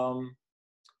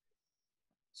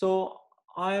 So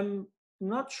I'm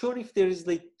not sure if there is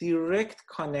like direct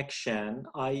connection.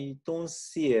 I don't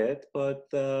see it, but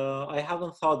I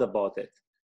haven't thought about it.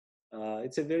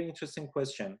 It's a very interesting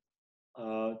question.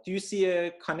 Do you see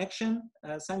a connection,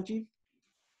 Sanjeev?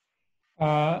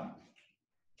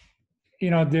 You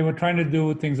know, they were trying to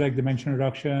do things like dimension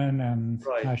reduction and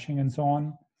Right. hashing and so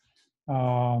on.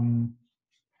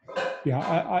 Yeah,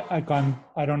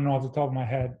 I don't know off the top of my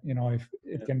head, you know, if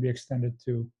it can be extended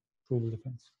to provable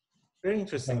defense. Very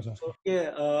interesting. So, yeah,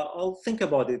 I'll think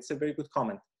about it. It's a very good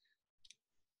comment.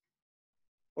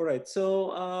 All right,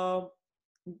 so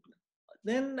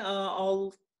then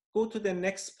I'll go to the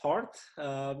next part,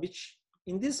 which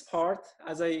in this part,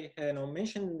 as I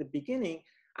mentioned in the beginning,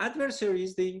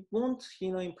 adversaries, they won't,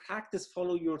 in practice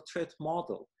follow your threat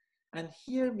model. And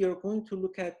here we are going to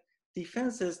look at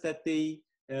defenses that they,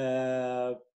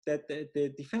 the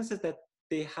defenses that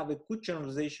they have a good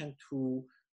generalization to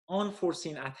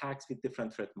unforeseen attacks with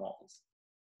different threat models.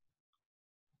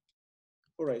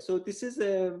 All right, so this is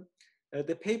the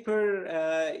paper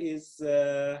is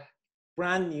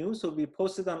brand new, so we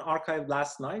posted on arXiv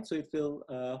last night, so it will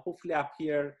hopefully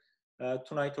appear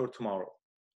tonight or tomorrow.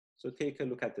 So take a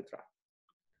look at the draft.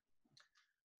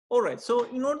 All right, so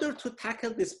in order to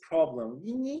tackle this problem,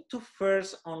 we need to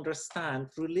first understand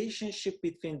relationship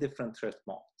between different threat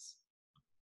models.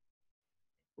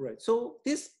 Right, so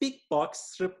this big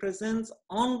box represents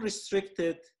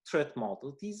unrestricted threat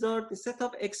model. These are the set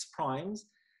of X primes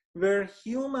where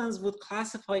humans would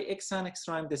classify X and X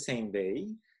prime the same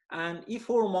way. And if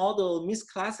our model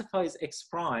misclassifies X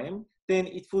prime, then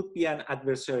it would be an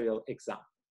adversarial example.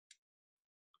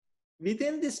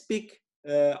 Within this big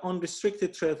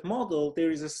unrestricted threat model, there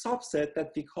is a subset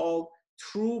that we call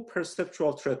true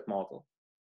perceptual threat model.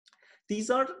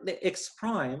 These are the X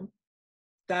prime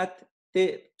that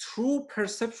the true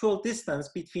perceptual distance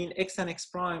between X and X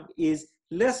prime is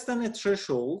less than a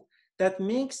threshold that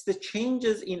makes the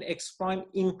changes in X prime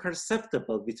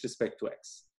imperceptible with respect to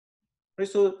X. right?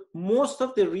 So most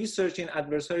of the research in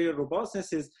adversarial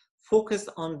robustness is focused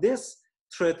on this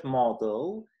threat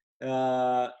model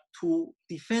to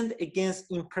defend against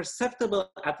imperceptible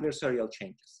adversarial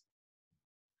changes.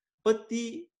 But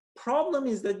the problem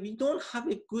is that we don't have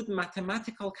a good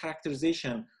mathematical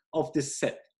characterization of this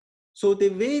set. So the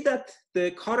way that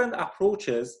the current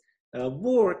approaches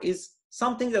work is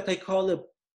something that I call a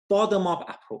bottom-up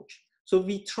approach. So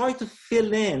we try to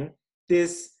fill in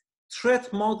this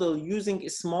threat model using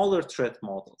smaller threat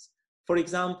models. For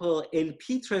example,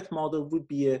 LP threat model would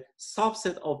be a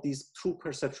subset of these true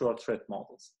perceptual threat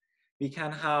models. We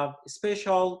can have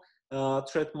special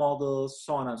threat models,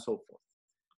 so on and so forth.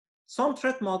 Some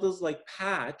threat models like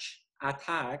patch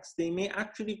attacks, they may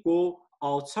actually go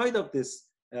outside of this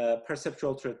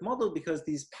perceptual threat model because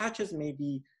these patches may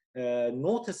be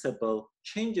noticeable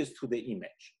changes to the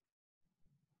image.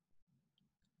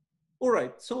 All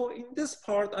right, so in this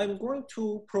part, I'm going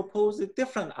to propose a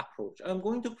different approach. I'm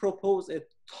going to propose a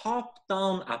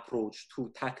top-down approach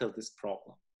to tackle this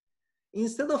problem.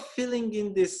 Instead of filling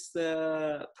in this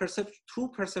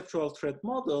true perceptual threat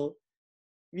model,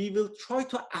 we will try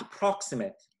to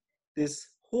approximate this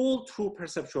whole true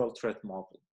perceptual threat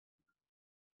model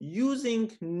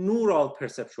using neural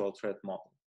perceptual threat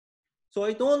model. So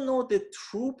I don't know the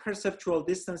true perceptual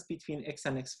distance between x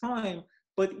and x prime,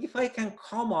 but if I can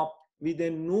come up with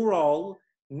a neural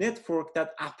network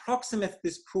that approximates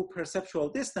this true perceptual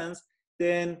distance,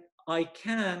 then I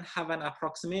can have an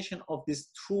approximation of this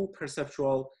true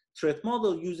perceptual threat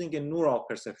model using a neural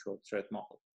perceptual threat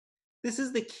model. This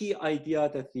is the key idea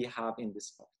that we have in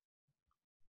this part.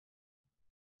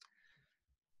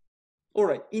 All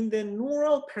right, in the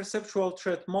neural perceptual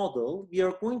threat model, we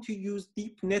are going to use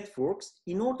deep networks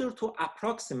in order to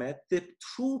approximate the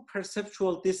true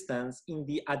perceptual distance in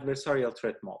the adversarial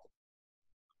threat model.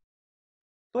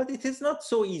 But it is not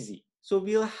so easy. So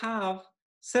we'll have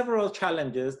several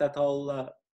challenges that I'll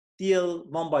deal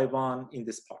one by one in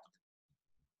this part.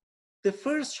 The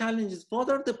first challenge is what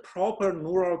are the proper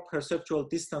neural perceptual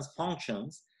distance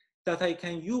functions that I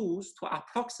can use to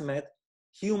approximate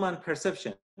human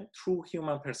perception, true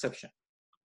human perception.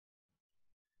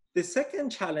 The second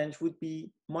challenge would be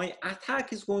my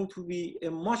attack is going to be a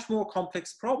much more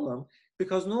complex problem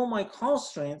because now my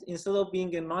constraints, instead of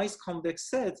being a nice convex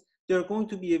set, they're going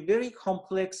to be a very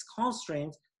complex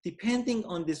constraint depending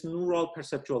on this neural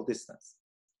perceptual distance.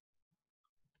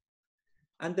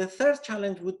 And the third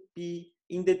challenge would be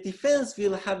in the defense,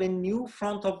 we'll have a new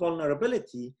front of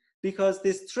vulnerability because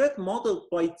this threat model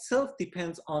by itself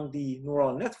depends on the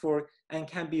neural network and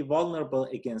can be vulnerable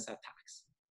against attacks.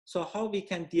 So how we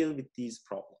can deal with these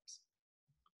problems?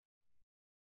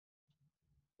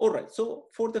 All right, so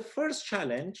for the first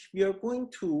challenge, we are going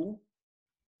to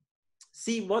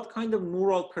see what kind of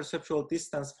neural perceptual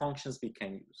distance functions we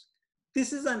can use.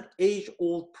 This is an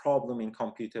age-old problem in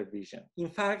computer vision. In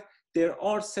fact, there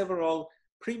are several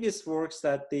previous works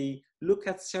that they look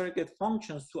at surrogate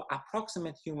functions to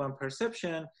approximate human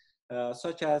perception,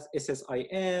 such as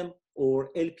SSIM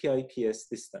or LPIPS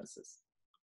distances.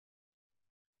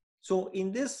 So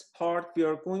in this part, we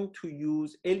are going to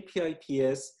use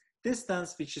LPIPS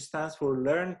distance, which stands for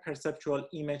Learned Perceptual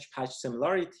Image Patch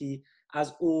Similarity,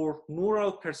 as our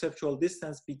neural perceptual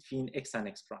distance between x and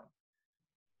x prime.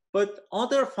 But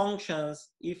other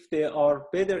functions, if they are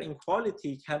better in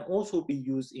quality, can also be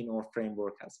used in our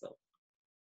framework as well.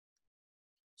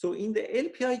 So in the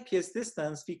LPIPS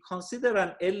distance, we consider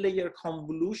an L-layer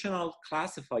convolutional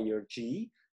classifier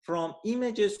G from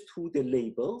images to the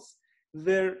labels,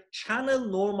 where channel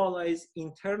normalized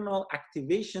internal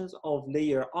activations of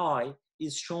layer I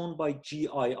is shown by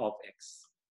GI of x.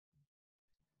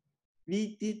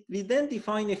 We then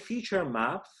define a feature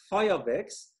map, phi of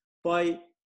x, by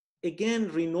again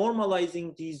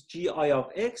renormalizing these GI of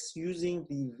x using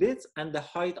the width and the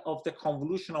height of the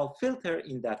convolutional filter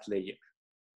in that layer.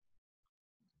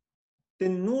 The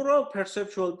neural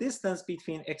perceptual distance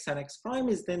between x and x prime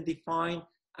is then defined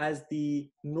as the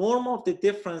norm of the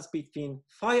difference between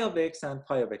phi of x and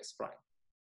phi of x prime.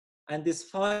 And this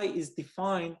phi is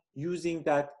defined using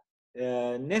that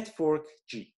network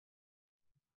G.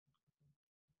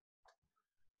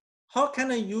 How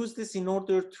can I use this in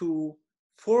order to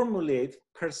formulate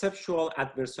perceptual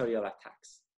adversarial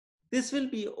attacks? This will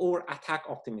be our attack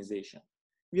optimization.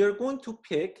 We are going to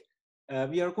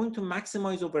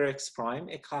maximize over x prime,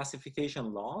 a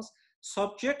classification loss,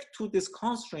 subject to this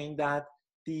constraint that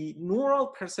the neural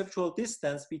perceptual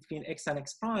distance between x and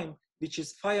x prime, which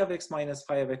is phi of x minus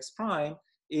phi of x prime,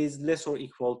 is less or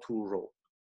equal to rho.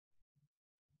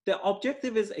 The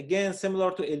objective is, again, similar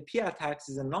to LP attacks,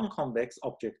 is a non-convex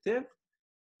objective.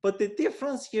 But the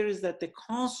difference here is that the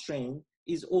constraint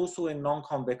is also a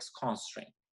non-convex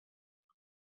constraint.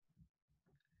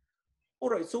 All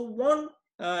right, so one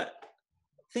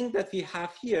thing that we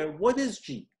have here, what is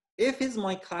G? F is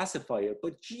my classifier,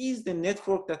 but G is the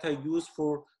network that I use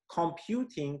for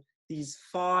computing these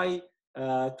phi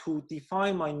to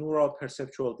define my neural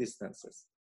perceptual distances.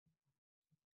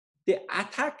 The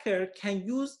attacker can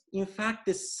use, in fact,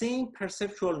 the same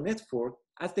perceptual network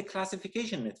as the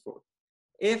classification network.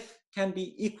 F can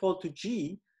be equal to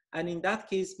G, and in that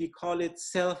case, we call it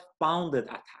self-bounded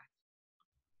attack.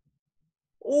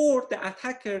 Or the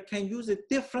attacker can use a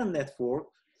different network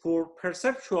for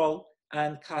perceptual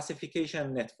and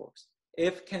classification networks.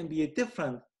 F can be a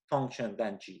different function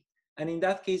than G. And in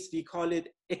that case, we call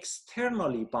it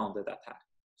externally bounded attack.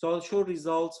 So I'll show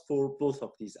results for both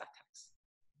of these attacks.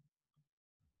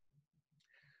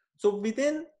 So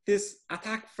within this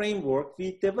attack framework,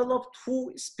 we developed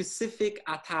two specific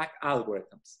attack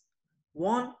algorithms.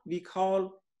 One we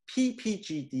call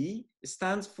PPGD,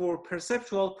 stands for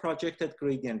Perceptual Projected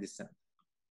Gradient Descent.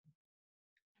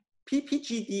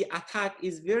 PPGD attack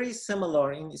is very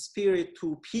similar in spirit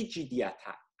to PGD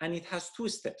attack, and it has two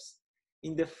steps.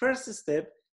 In the first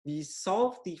step, we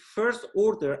solve the first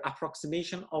order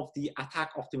approximation of the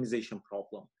attack optimization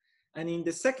problem. And in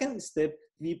the second step,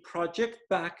 we project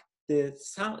back the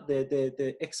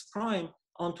X prime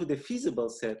onto the feasible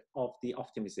set of the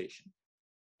optimization.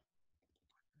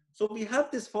 So we have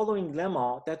this following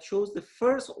lemma that shows the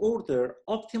first order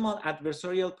optimal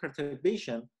adversarial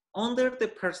perturbation under the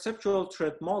perceptual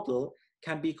threat model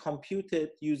can be computed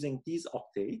using these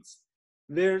updates,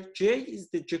 where J is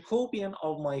the Jacobian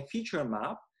of my feature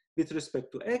map with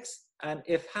respect to X, and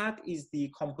F hat is the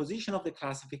composition of the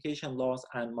classification loss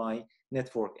and my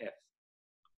network F.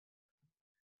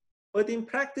 But in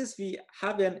practice, we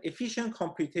have an efficient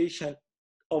computation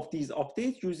of these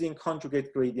updates using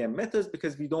conjugate gradient methods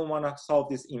because we don't want to solve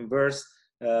this inverse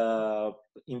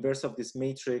of this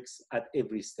matrix at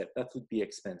every step. That would be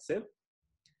expensive.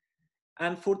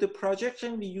 And for the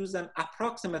projection, we use an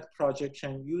approximate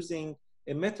projection using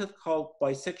a method called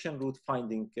bisection root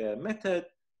finding method.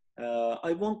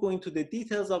 I won't go into the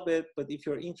details of it, but if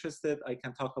you're interested, I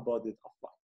can talk about it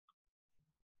offline.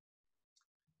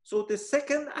 So the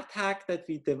second attack that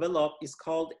we developed is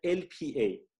called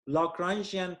LPA,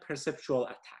 Lagrangian perceptual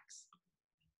attacks.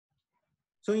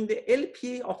 So in the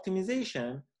LPA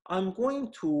optimization, I'm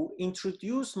going to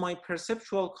introduce my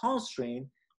perceptual constraint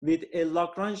with a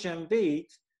Lagrangian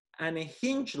weight and a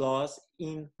hinge loss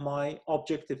in my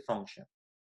objective function.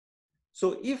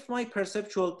 So if my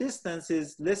perceptual distance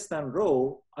is less than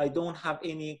rho, I don't have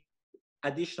any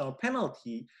additional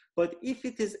penalty, but if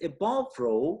it is above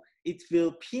rho, it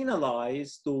will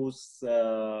penalize those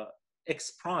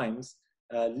X primes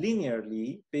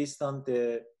linearly based on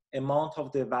the amount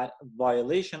of the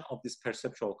violation of this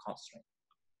perceptual constraint.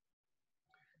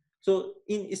 So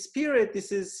in spirit,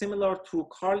 this is similar to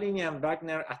Carlini and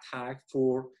Wagner attack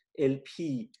for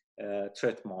LP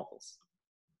threat models.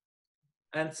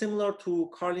 And similar to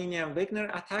Carlini and Wagner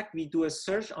attack, we do a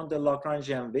search on the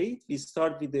Lagrangian weight. We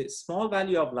start with the small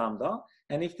value of lambda,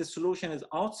 and if the solution is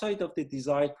outside of the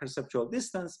desired perceptual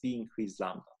distance, we increase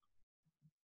lambda.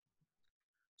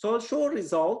 So I'll show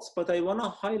results, but I want to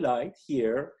highlight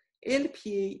here,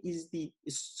 LPA is the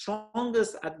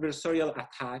strongest adversarial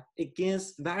attack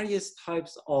against various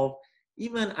types of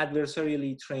even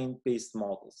adversarially trained based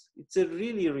models. It's a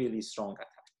really, really strong attack.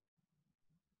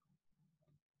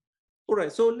 All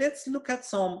right, so let's look at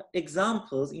some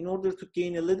examples in order to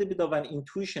gain a little bit of an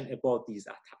intuition about these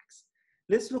attacks.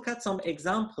 Let's look at some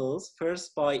examples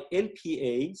first by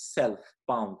LPA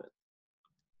self-bounded.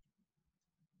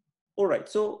 All right,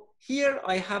 so here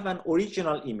I have an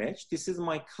original image. This is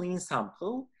my clean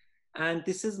sample, and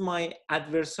this is my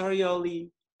adversarially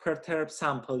perturbed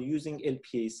sample using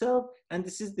LPA self, and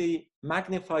this is the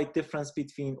magnified difference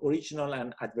between original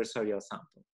and adversarial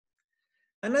sample.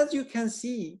 And as you can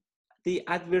see, the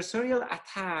adversarial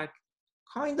attack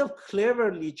kind of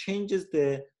cleverly changes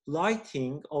the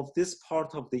lighting of this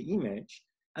part of the image.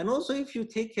 And also if you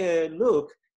take a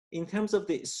look in terms of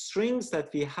the strings that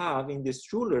we have in this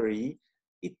jewelry,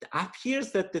 it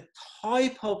appears that the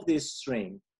type of this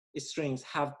strings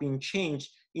have been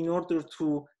changed in order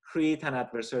to create an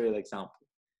adversarial example.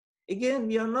 Again,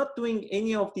 we are not doing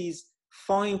any of these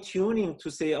fine tuning to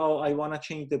say, oh, I want to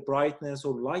change the brightness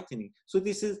or lightening. So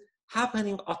this is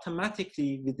happening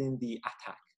automatically within the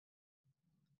attack.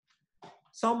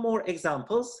 Some more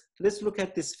examples. Let's look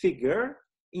at this figure.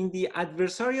 In the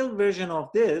adversarial version of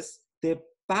this, the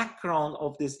background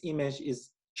of this image is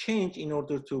changed in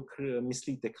order to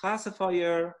mislead the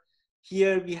classifier.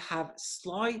 Here we have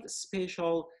slight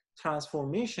spatial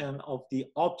transformation of the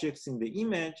objects in the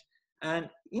image. And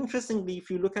interestingly, if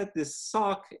you look at this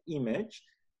sock image,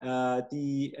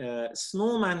 the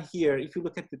snowman here, if you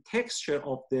look at the texture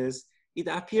of this, it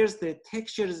appears the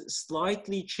texture is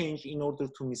slightly changed in order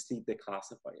to mislead the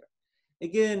classifier.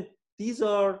 Again, these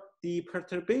are the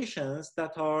perturbations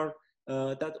that are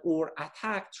that our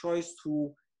attack tries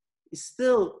to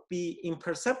still be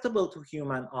imperceptible to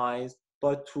human eyes,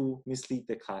 but to mislead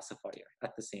the classifier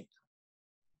at the same time.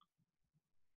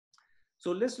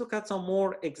 So let's look at some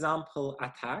more example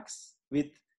attacks with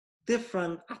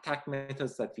different attack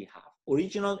methods that we have.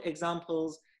 Original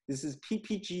examples, this is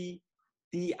PPG,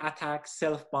 D attack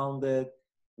self-bounded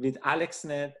with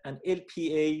AlexNet, and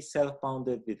LPA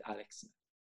self-bounded with AlexNet.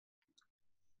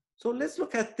 So let's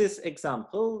look at this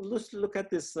example. Let's look at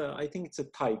this, I think it's a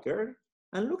tiger,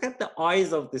 and look at the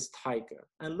eyes of this tiger,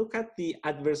 and look at the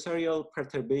adversarial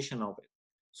perturbation of it.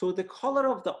 So the color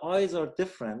of the eyes are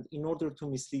different in order to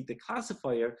mislead the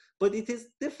classifier, but it is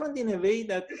different in a way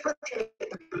that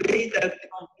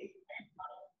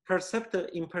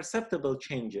imperceptible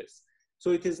changes.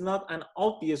 So it is not an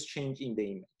obvious change in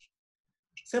the image.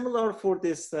 Similar for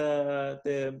this, side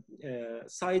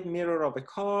mirror of a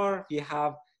car, we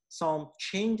have some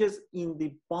changes in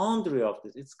the boundary of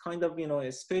this. It's kind of,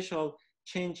 a special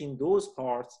change in those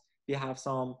parts. We have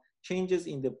some changes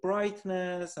in the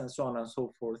brightness and so on and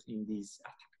so forth in these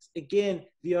attacks. Again,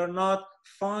 we are not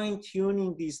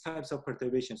fine-tuning these types of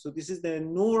perturbations. So this is the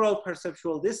neural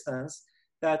perceptual distance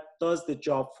that does the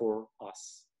job for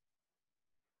us.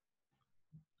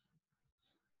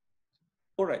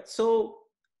 All right, so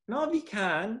now we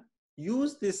can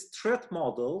use this threat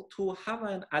model to have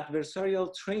an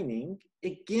adversarial training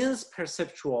against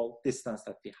perceptual distance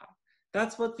that we have.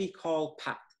 That's what we call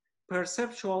PAT,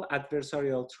 perceptual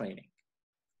adversarial training.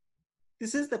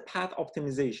 This is the PAT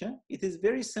optimization. It is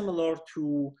very similar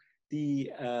to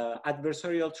the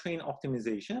adversarial train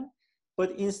optimization,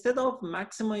 but instead of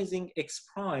maximizing X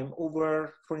prime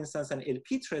over, for instance, an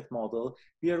LP threat model,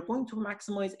 we are going to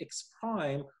maximize X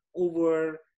prime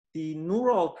over the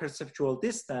neural perceptual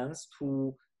distance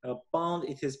to bound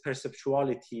its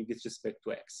perceptuality with respect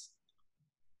to X.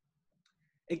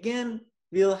 Again,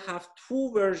 we'll have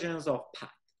two versions of PAT.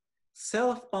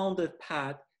 Self-bounded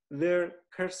PAT, where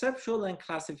perceptual and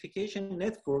classification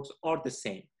networks are the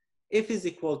same. F is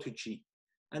equal to G.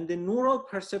 And the neural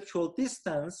perceptual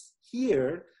distance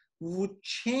here would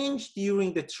change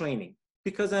during the training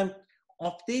because I'm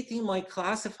updating my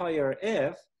classifier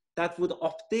F, that would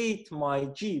update my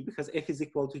G because F is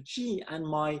equal to G, and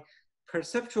my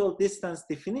perceptual distance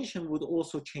definition would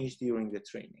also change during the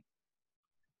training.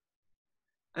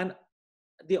 And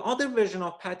the other version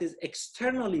of PAT is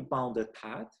externally bounded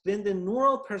PAT when the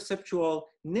neural perceptual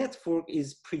network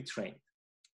is pre-trained.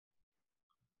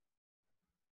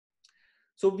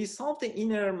 So we solve the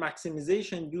inner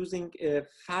maximization using a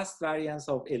fast variance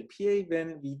of LPA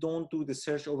when we don't do the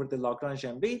search over the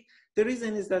Lagrangian weight. The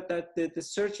reason is that the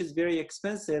search is very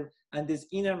expensive, and this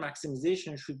inner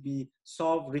maximization should be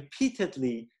solved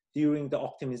repeatedly during the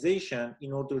optimization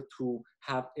in order to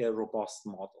have a robust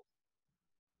model.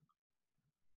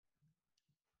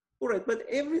 All right, but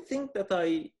everything that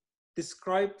I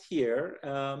described here,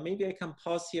 maybe I can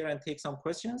pause here and take some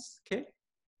questions, okay?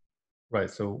 Right,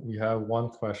 so we have one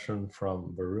question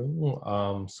from Varun.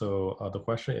 The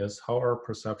question is, how are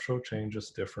perceptual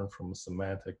changes different from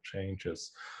semantic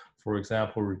changes? For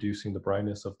example, reducing the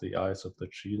brightness of the eyes of the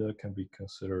cheetah can be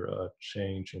considered a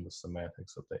change in the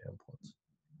semantics of the input.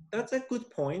 That's a good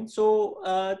point. So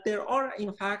there are,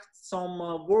 in fact, some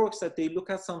works that they look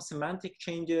at some semantic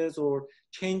changes or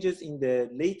changes in the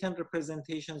latent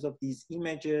representations of these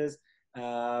images.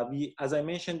 As I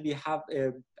mentioned, we have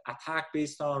an attack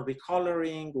based on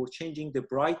recoloring or changing the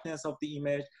brightness of the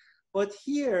image. But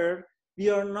here, we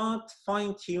are not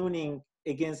fine-tuning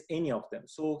against any of them.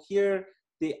 So here,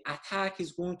 the attack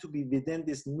is going to be within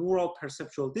this neural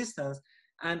perceptual distance.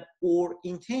 And our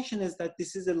intention is that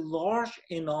this is a large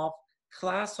enough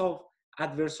class of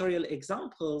adversarial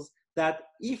examples that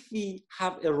if we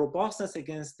have a robustness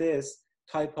against this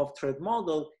type of threat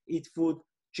model, it would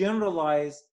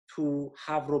generalize to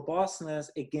have robustness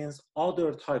against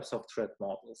other types of threat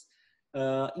models.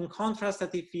 In contrast,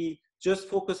 that if we just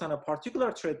focus on a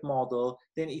particular threat model,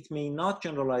 then it may not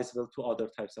generalize well to other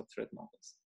types of threat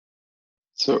models.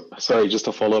 So, sorry, just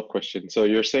a follow-up question. So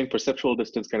you're saying perceptual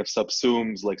distance kind of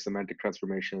subsumes like semantic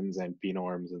transformations and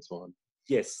p-norms and so on?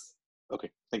 Yes.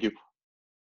 Okay, thank you.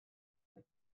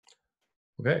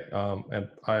 Okay, and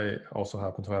I also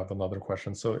happen to have another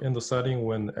question. So in the setting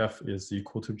when f is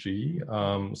equal to g,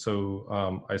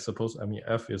 I suppose, I mean,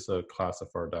 f is a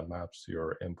classifier that maps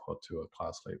your input to a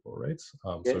class label, right?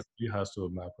 Yes. So g has to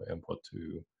map an input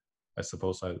to, I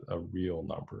suppose, a real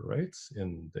number, right?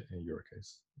 In your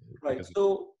case. Right,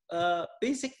 so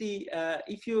basically,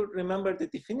 if you remember the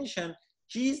definition,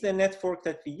 G is the network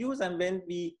that we use, and when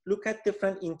we look at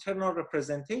different internal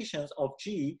representations of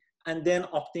G, and then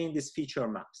obtain these feature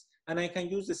maps. And I can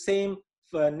use the same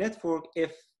network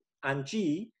F and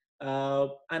G,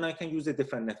 and I can use a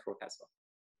different network as well.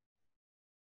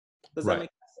 Does that make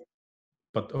sense?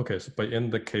 But okay, so but in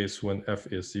the case when f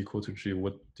is equal to g,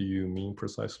 what do you mean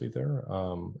precisely there?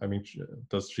 I mean,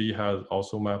 does g have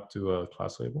also map to a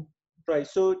class label? Right,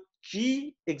 so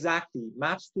G exactly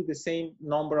maps to the same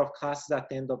number of classes at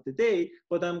the end of the day,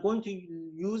 but I'm going to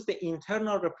use the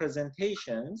internal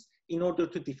representations in order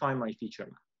to define my feature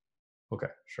map. Okay,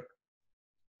 sure.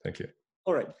 Thank you.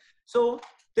 All right, so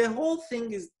the whole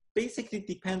thing is basically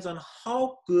depends on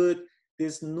how good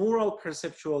this neural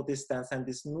perceptual distance and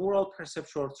this neural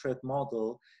perceptual threat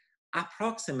model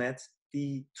approximates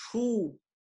the true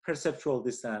perceptual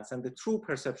distance and the true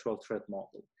perceptual threat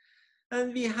model.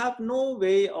 And we have no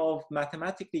way of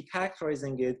mathematically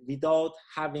characterizing it without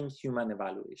having human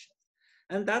evaluations.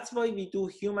 And that's why we do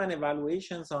human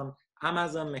evaluations on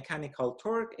Amazon Mechanical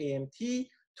Turk, AMT,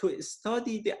 to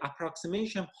study the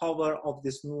approximation power of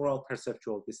this neural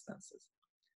perceptual distances.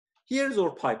 Here's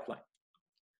our pipeline.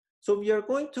 So we are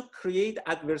going to create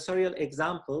adversarial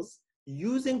examples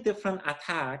using different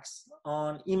attacks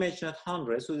on ImageNet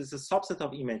 100. So this is a subset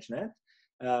of ImageNet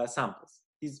samples.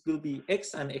 These will be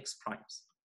X and X primes.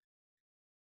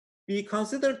 We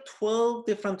consider 12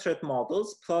 different threat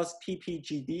models plus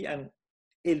PPGD and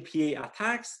LPA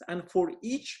attacks. And for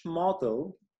each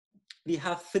model, we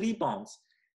have 3 bounds,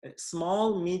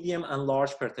 small, medium, and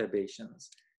large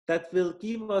perturbations that will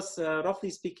give us,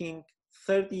 roughly speaking,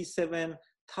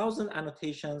 37,000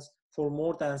 annotations for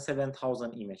more than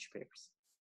 7,000 image pairs.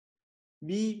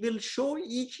 We will show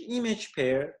each image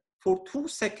pair for 2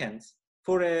 seconds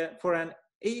for an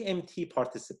AMT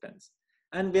participant,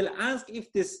 and we'll ask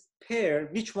if this pair,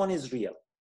 which one is real.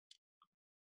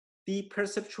 The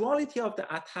perceptuality of the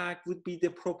attack would be the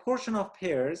proportion of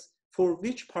pairs for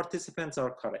which participants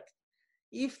are correct.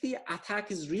 If the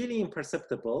attack is really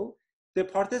imperceptible, the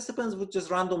participants would just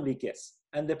randomly guess,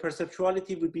 and the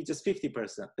perceptuality would be just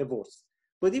 50%, the worst.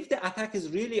 But if the attack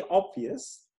is really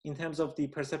obvious in terms of the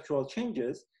perceptual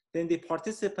changes, then the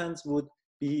participants would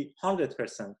be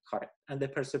 100% correct, and the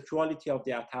perceptuality of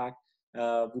the attack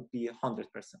would be 100%.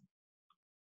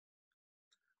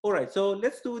 All right, so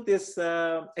let's do this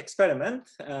experiment.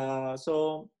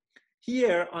 So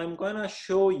here I'm gonna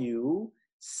show you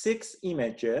 6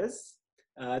 images.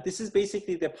 This is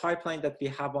basically the pipeline that we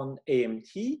have on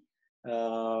AMT.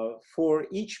 For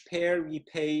each pair, we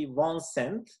pay 1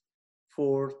 cent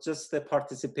for just the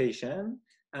participation,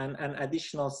 and an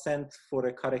additional cent for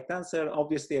a correct answer.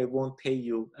 Obviously, I won't pay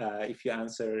you if you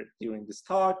answer during this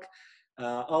talk.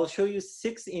 I'll show you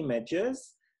 6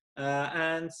 images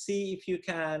and see if you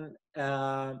can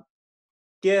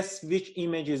guess which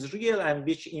image is real and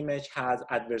which image has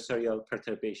adversarial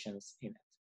perturbations in it.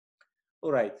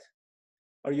 All right,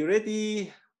 are you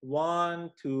ready? 1,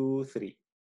 2, 3.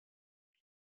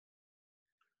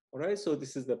 All right, so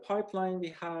this is the pipeline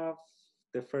we have.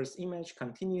 The first image,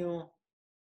 continue.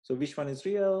 So which one is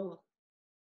real?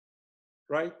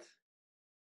 Right.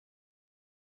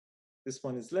 This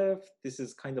one is left. This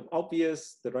is kind of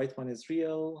obvious. The right one is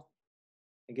real.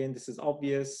 Again, this is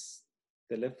obvious.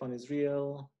 The left one is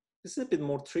real. This is a bit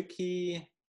more tricky,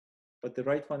 but the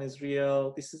right one is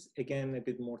real. This is, again, a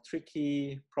bit more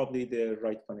tricky. Probably the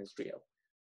right one is real.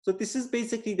 So this is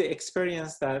basically the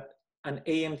experience that an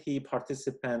AMT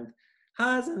participant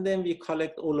has, and then we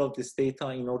collect all of this data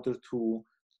in order to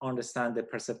understand the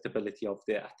perceptibility of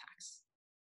the attacks.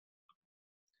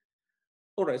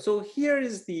 All right, so here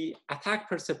is the attack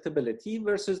perceptibility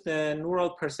versus the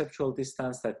neural perceptual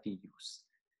distance that we use.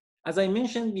 As I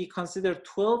mentioned, we consider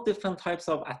 12 different types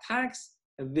of attacks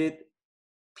with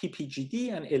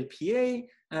PPGD and LPA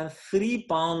and 3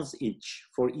 bounds each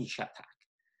for each attack.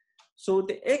 So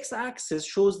the x-axis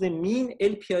shows the mean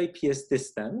LPI-PS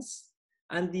distance,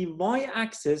 and the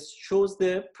y-axis shows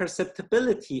the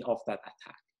perceptibility of that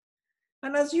attack.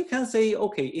 And as you can say,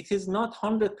 okay, it is not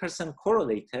 100%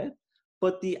 correlated,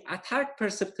 but the attack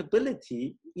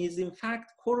perceptibility is in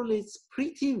fact correlates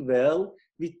pretty well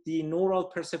with the neural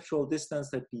perceptual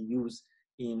distance that we use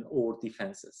in our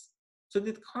defenses. So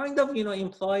that kind of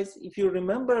implies, if you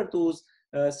remember those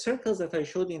circles that I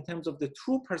showed in terms of the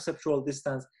true perceptual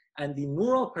distance, and the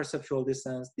neural perceptual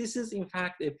distance, this is in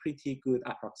fact a pretty good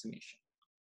approximation.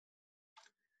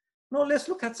 Now let's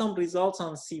look at some results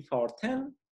on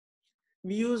CFAR10.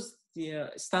 We used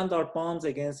the standard bonds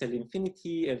against L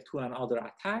infinity, L2, and other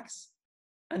attacks.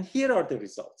 And here are the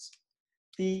results.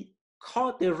 The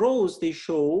rows, they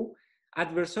show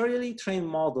adversarially trained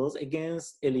models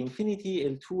against L infinity,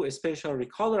 L2, spatial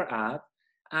recolor add,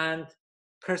 and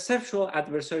perceptual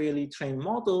adversarially trained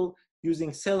model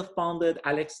using self-bounded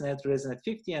AlexNet, ResNet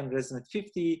 50, and ResNet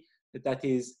 50 that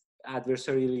is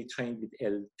adversarially trained with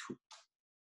L2.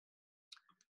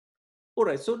 All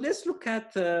right, so let's look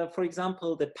at, for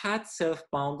example, the PAT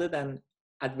self-bounded and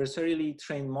adversarially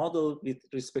trained model with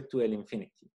respect to L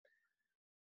infinity.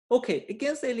 Okay,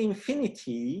 against L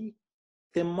infinity,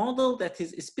 the model that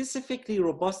is specifically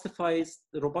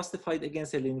robustified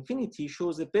against L infinity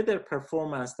shows a better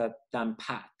performance than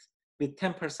PAT with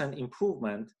 10%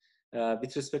 improvement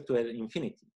with respect to L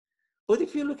infinity. But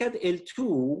if you look at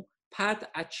L2, PAT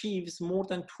achieves more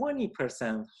than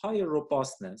 20% higher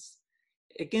robustness.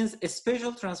 Against a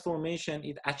spatial transformation,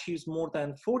 it achieves more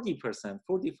than 40%,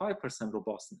 45%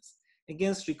 robustness.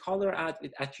 Against recolor add,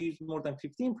 it achieves more than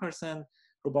 15%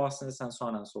 robustness, and so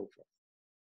on and so forth.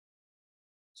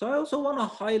 So I also want to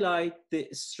highlight the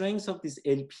strengths of this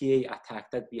LPA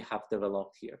attack that we have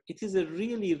developed here. It is a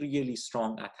really, really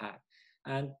strong attack.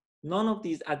 And none of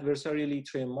these adversarially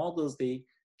trained models, they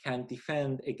can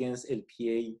defend against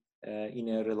LPA in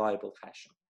a reliable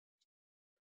fashion.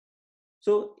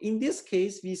 So in this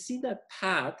case, we see that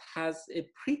PAT has a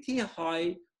pretty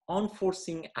high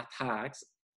unforeseen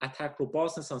attack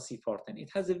robustness on CFAR10. It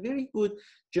has a very good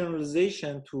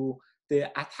generalization to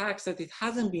the attacks that it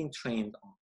hasn't been trained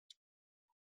on.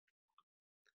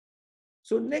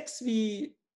 So next,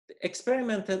 we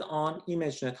experimented on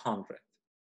ImageNet 100.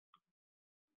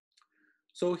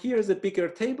 So here's a bigger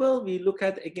table. We look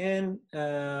at, again,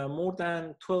 more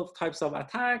than 12 types of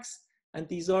attacks. And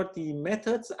these are the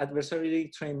methods,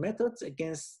 adversarially trained methods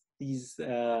against these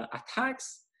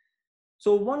attacks.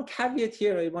 So one caveat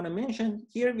here I want to mention,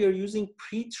 here we are using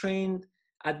pre-trained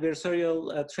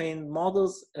adversarial trained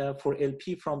models for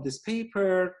LP from this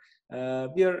paper.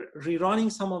 We are rerunning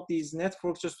some of these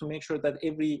networks just to make sure that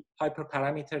every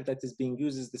hyperparameter that is being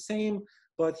used is the same.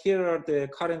 But here are the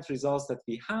current results that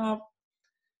we have.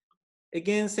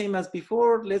 Again, same as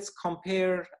before, let's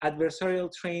compare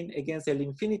adversarial trained against L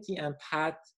infinity and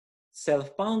PAT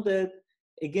self-bounded.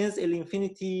 Against L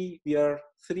infinity, we are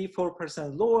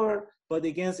 3–4% lower, but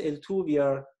against L2, we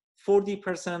are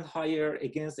 40% higher.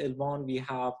 Against L1, we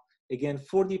have, again,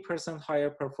 40% higher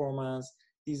performance.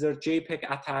 These are JPEG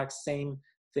attacks, same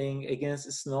thing.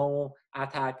 Against snow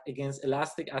attack, against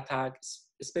elastic attack,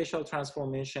 spatial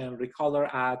transformation, recolor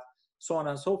add, so on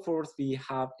and so forth, we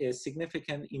have a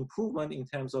significant improvement in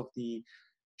terms of the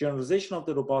generalization of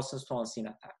the robustness to unseen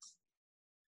attacks.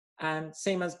 And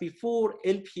same as before,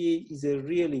 LPA is a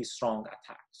really strong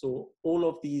attack. So all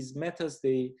of these methods,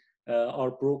 they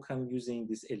are broken using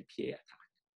this LPA attack.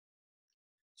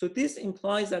 So this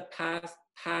implies that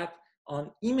PAT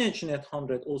on ImageNet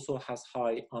 100 also has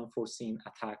high unforeseen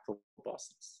attack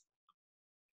robustness.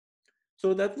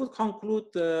 So that will conclude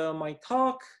my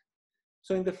talk.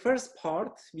 So in the first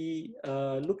part, we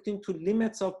looked into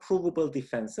limits of provable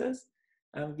defenses,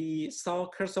 and we saw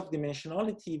curse of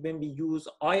dimensionality when we use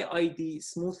IID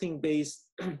smoothing-based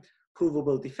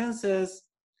provable defenses.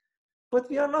 But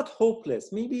we are not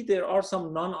hopeless. Maybe there are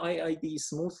some non-IID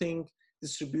smoothing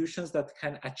distributions that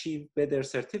can achieve better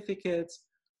certificates,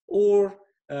 or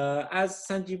as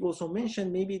Sanjeev also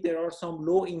mentioned, maybe there are some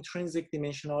low intrinsic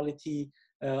dimensionality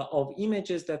of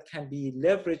images that can be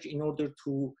leveraged in order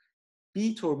to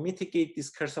beat or mitigate this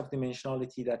curse of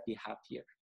dimensionality that we have here.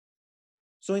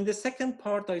 So in the second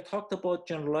part, I talked about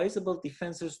generalizable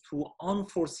defenses to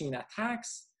unforeseen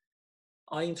attacks.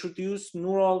 I introduced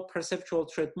neural perceptual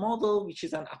threat model, which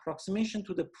is an approximation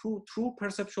to the true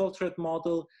perceptual threat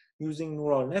model using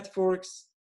neural networks.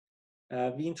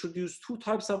 We introduced two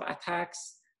types of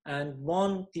attacks and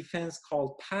one defense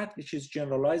called PAT, which is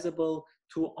generalizable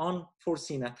to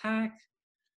unforeseen attack.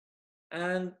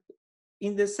 And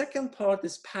in the second part,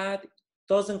 this PAT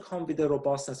doesn't come with a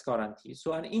robustness guarantee.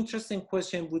 So an interesting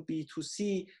question would be to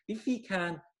see if we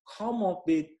can come up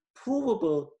with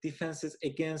provable defenses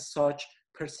against such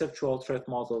perceptual threat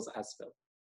models as well.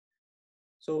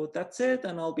 So that's it,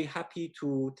 and I'll be happy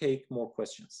to take more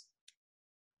questions.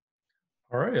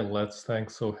 All right, let's thank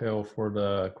Soheil for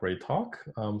the great talk.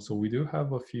 So we do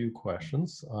have a few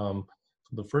questions. So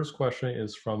the first question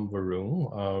is from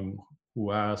Varun,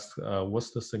 who asked,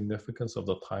 what's the significance of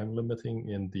the time limiting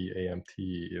in the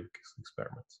AMT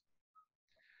experiments?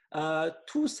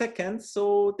 2 seconds.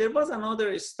 So there was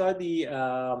another study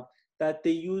that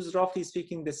they used, roughly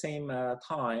speaking, the same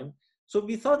time. So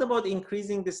we thought about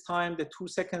increasing this time, the 2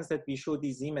 seconds that we show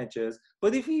these images.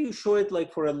 But if you show it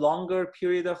like for a longer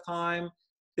period of time,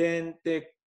 then the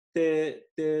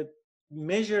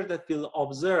measure that we'll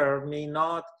observe may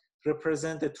not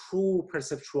represent the true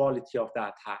perceptuality of the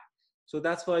attack. So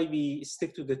that's why we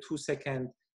stick to the 2 second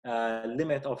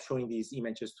limit of showing these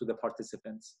images to the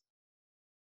participants.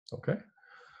 Okay.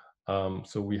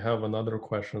 So we have another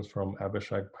question from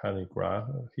Abhishek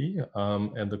Panigrahi.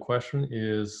 And the question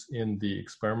is, in the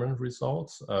experiment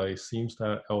results, it seems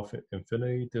that L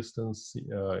infinity distance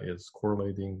is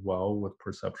correlating well with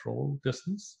perceptual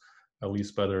distance, at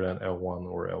least better than L1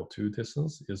 or L2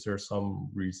 distance. Is there some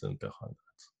reason behind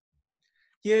that?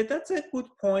 Yeah, that's a good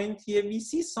point. Yeah, we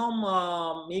see some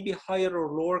maybe higher or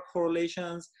lower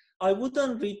correlations. I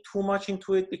wouldn't read too much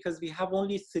into it because we have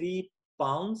only 3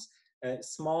 bounds,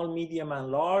 small, medium, and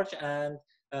large, and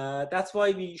that's why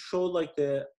we show like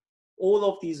all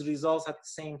of these results at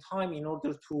the same time in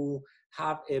order to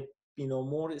have a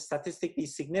more statistically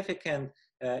significant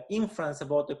inference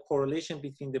about the correlation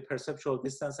between the perceptual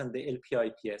distance and the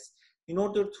LP-IPS. In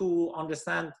order to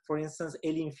understand, for instance,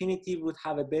 L infinity would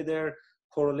have a better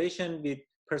correlation with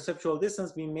perceptual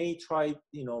distance, we may try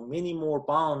many more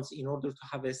bounds in order to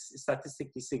have a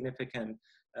statistically significant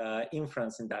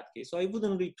inference in that case. So I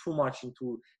wouldn't read too much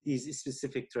into these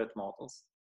specific threat models.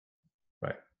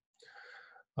 Right.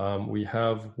 We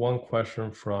have one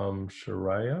question from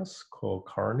Shreyas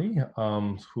Kulkarni,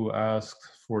 who asked,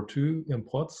 for 2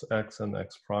 inputs, x and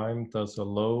x prime, does a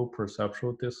low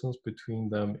perceptual distance between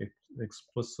them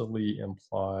explicitly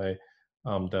imply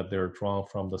that they're drawn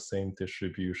from the same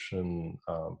distribution,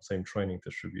 same training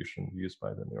distribution used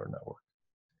by the neural network?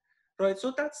 Right,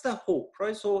 so that's the hope,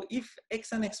 right? So if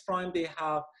x and x prime, they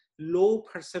have low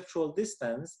perceptual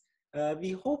distance,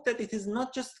 we hope that it is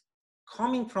not just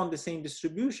coming from the same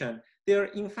distribution. They're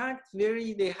in fact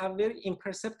they have very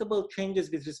imperceptible changes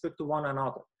with respect to one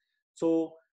another.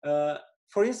 So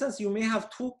for instance, you may have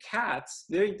 2 cats,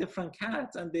 very different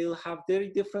cats, and they'll have very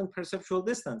different perceptual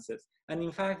distances. And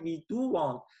in fact, we do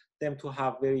want them to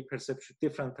have very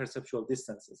different perceptual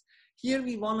distances. Here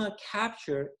we want to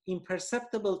capture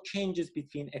imperceptible changes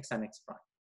between x and x prime.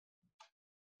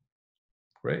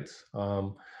 Great.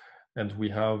 And we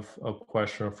have a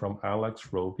question from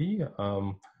Alex Roby,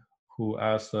 who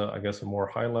asked, I guess, a more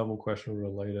high-level question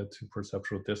related to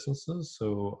perceptual distances.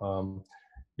 So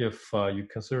if you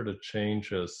consider the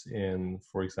changes in,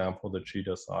 for example, the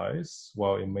cheetah size,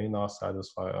 while it may not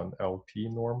satisfy an LP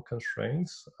norm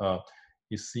constraints,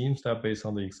 it seems that based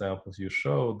on the examples you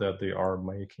show that they are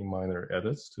making minor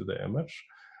edits to the image.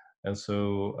 And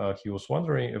so he was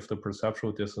wondering if the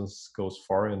perceptual distance goes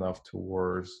far enough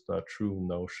towards the true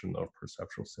notion of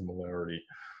perceptual similarity.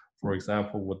 For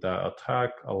example, would that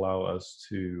attack allow us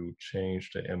to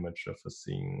change the image of a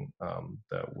scene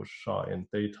that was shot in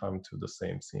daytime to the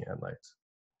same scene at night?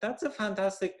 That's a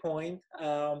fantastic point.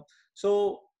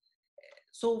 So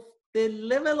the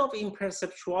level of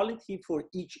imperceptuality for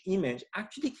each image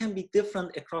actually can be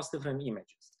different across different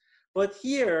images. But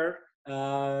here,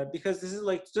 because this is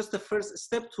like just the first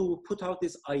step to put out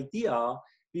this idea,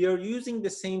 we are using the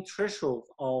same threshold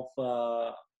of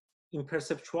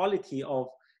imperceptuality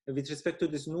with respect to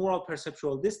this neural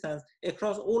perceptual distance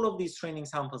across all of these training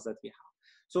samples that we have.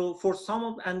 So for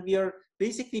and we are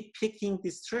basically picking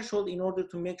this threshold in order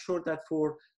to make sure that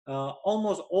for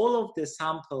almost all of the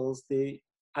samples, the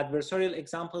adversarial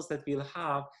examples that we'll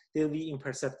have, they'll be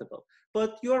imperceptible.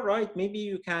 But you're right, maybe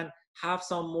you can have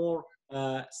some more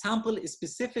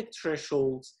sample-specific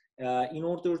thresholds in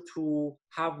order to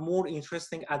have more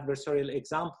interesting adversarial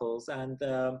examples. And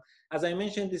as I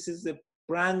mentioned, this is a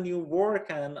brand new work,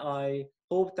 and I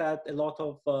hope that a lot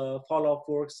of follow-up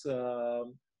works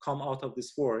come out of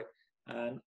this work.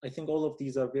 And I think all of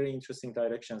these are very interesting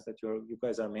directions that you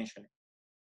guys are mentioning.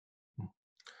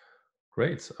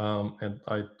 Great. And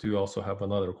I do also have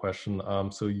another question.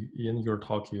 So in your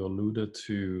talk, you alluded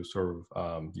to sort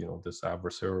of, this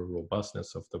adversarial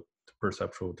robustness of the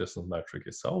perceptual distance metric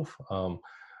itself.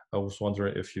 I was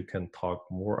wondering if you can talk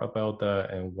more about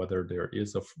that and whether there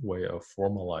is a way of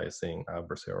formalizing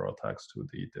adversarial attacks to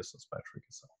the distance metric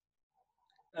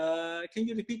itself. Can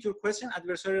you repeat your question?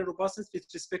 Adversarial robustness with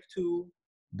respect to?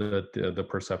 The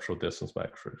perceptual distance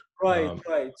metric. Right,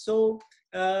 right. So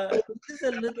this is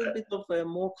a little bit of a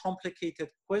more complicated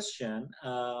question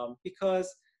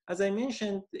because, as I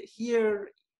mentioned here,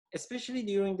 especially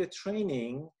during the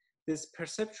training, this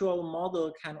perceptual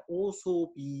model can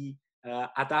also be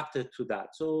adapted to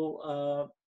that. So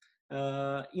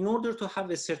in order to have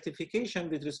a certification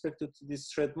with respect to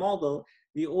this threat model,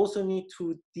 we also need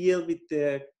to deal with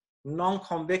the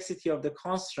non-convexity of the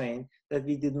constraint that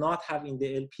we did not have in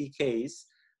the LP case.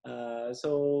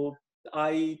 So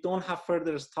I don't have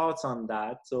further thoughts on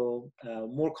that, so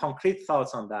more concrete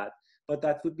thoughts on that, but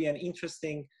that would be an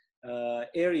interesting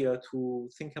area to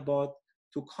think about,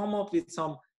 to come up with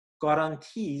some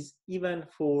guarantees even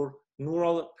for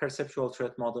neural perceptual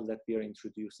threat model that we are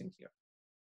introducing here.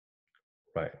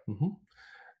 Right.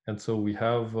 And so we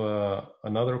have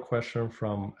another question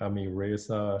from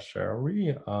Amireza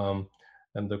Sherry.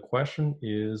 And the question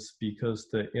is, because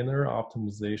the inner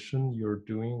optimization you're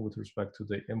doing with respect to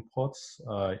the inputs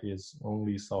is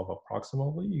only solved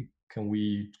approximately, can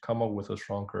we come up with a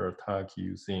stronger attack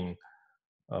using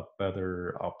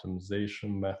better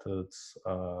optimization methods?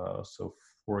 So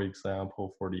for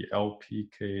example, for the LP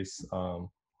case,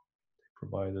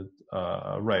 provided,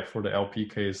 right, for the LP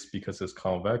case, because it's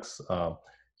convex,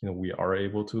 we are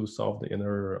able to solve the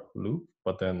inner loop,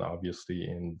 but then obviously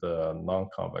in the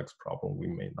non-convex problem, we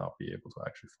may not be able to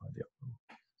actually find the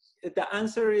outcome. The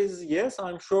answer is yes.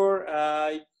 I'm sure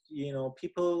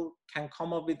people can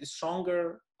come up with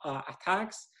stronger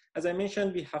attacks. As I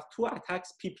mentioned, we have two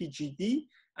attacks, PPGD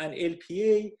and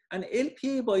LPA, and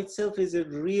LPA by itself is a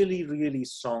really, really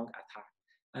strong attack.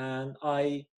 And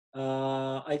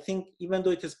I think even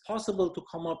though it is possible to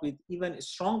come up with even a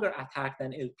stronger attack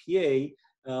than LPA,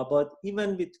 but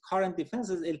even with current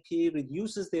defenses, LPA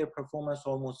reduces their performance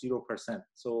almost 0%.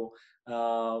 So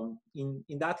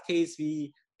in that case,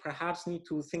 we perhaps need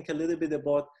to think a little bit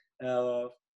about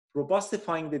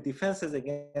robustifying the defenses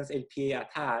against LPA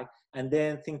attack, and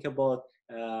then think about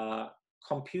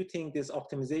computing this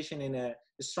optimization in a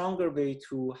stronger way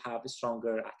to have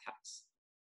stronger attacks.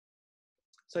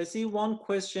 So I see one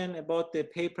question about the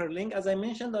paper link. As I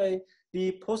mentioned,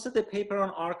 we posted the paper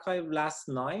on arXiv last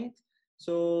night.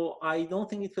 So I don't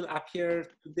think it will appear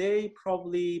today.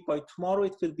 Probably by tomorrow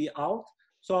it will be out.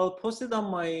 So I'll post it on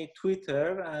my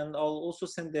Twitter, and I'll also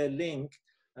send the link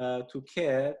to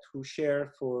Care to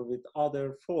share with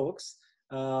other folks.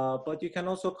 But you can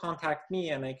also contact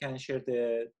me, and I can share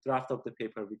the draft of the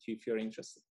paper with you if you're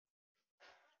interested.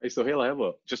 Hey, Soheil, I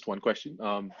have just one question.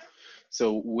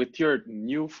 So with your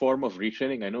new form of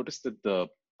retraining, I noticed that the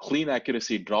clean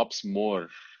accuracy drops more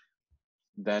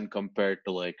than compared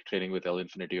to like training with L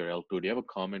infinity or L2. Do you have a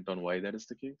comment on why that is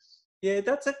the case? Yeah,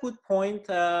 that's a good point.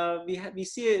 We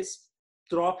see a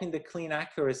drop in the clean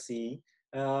accuracy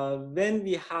when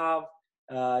we have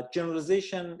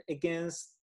generalization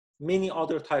against many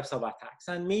other types of attacks.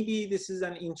 And maybe this is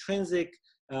an intrinsic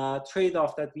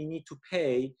trade-off that we need to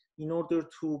pay in order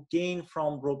to gain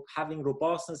from having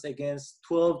robustness against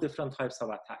 12 different types of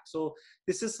attacks. So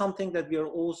this is something that we are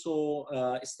also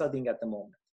studying at the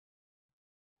moment.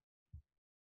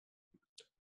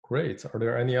 Great. Are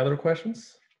there any other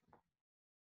questions?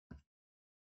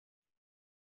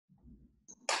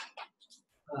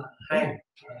 Hi.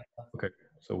 Okay,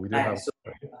 so we do Hi, have.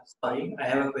 sorry, I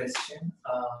have a question.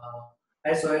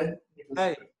 Hi, Soheil. It was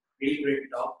Hi. really great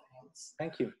talk. Thanks.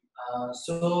 Thank you.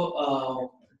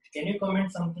 Can you comment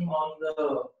something on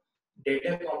the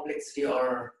data complexity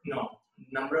or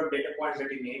number of data points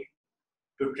that you need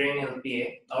to train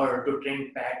LPA or to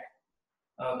train PAC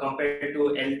compared to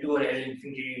L2 or L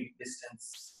infinity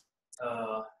distance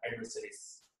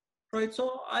adversaries? Right.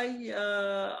 So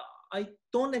I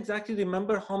don't exactly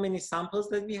remember how many samples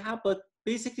that we have, but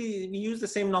basically we use the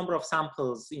same number of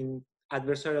samples in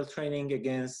adversarial training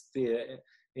against the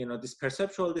this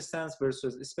perceptual distance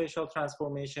versus spatial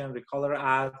transformation, recolor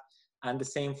add, and the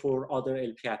same for other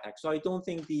LP attacks. So I don't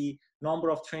think the number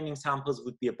of training samples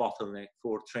would be a bottleneck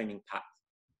for training path.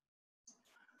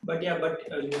 But yeah,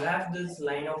 you have this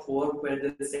line of work where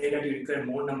they say that you require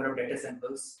more number of data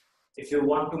samples if you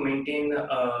want to maintain,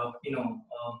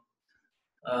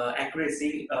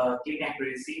 accuracy, clean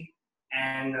accuracy,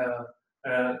 and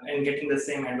getting the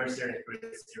same adversarial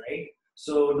accuracy, right?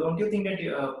 So don't you think that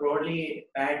probably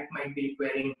PAD might be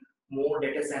requiring more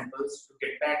data samples to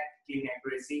get back clean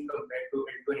accuracy compared to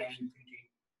L2 and L infinity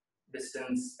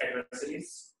distance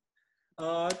adversaries?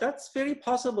 That's very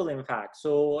possible, in fact.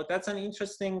 So that's an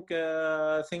interesting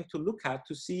thing to look at,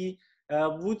 to see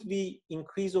would we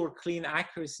increase our clean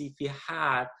accuracy if we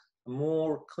had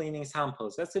more cleaning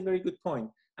samples. That's a very good point.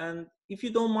 And if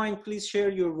you don't mind, please share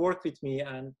your work with me,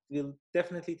 and we'll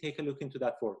definitely take a look into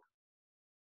that work.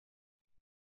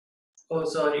 Oh,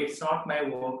 sorry, it's not my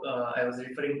work. I was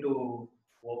referring to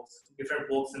different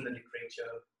works in the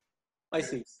literature. I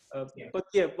see. Yeah. But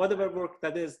yeah, whatever work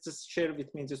that is, just share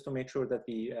with me just to make sure that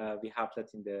we have that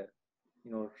in the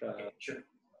Okay, sure.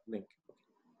 link.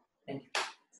 Thank you.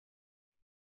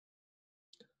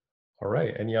 All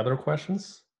right, any other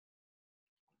questions?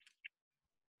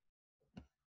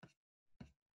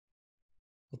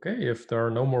 Okay, if there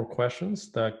are no more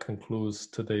questions, that concludes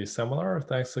today's seminar.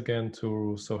 Thanks again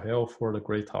to Soheil for the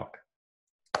great talk.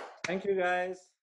 Thank you, guys.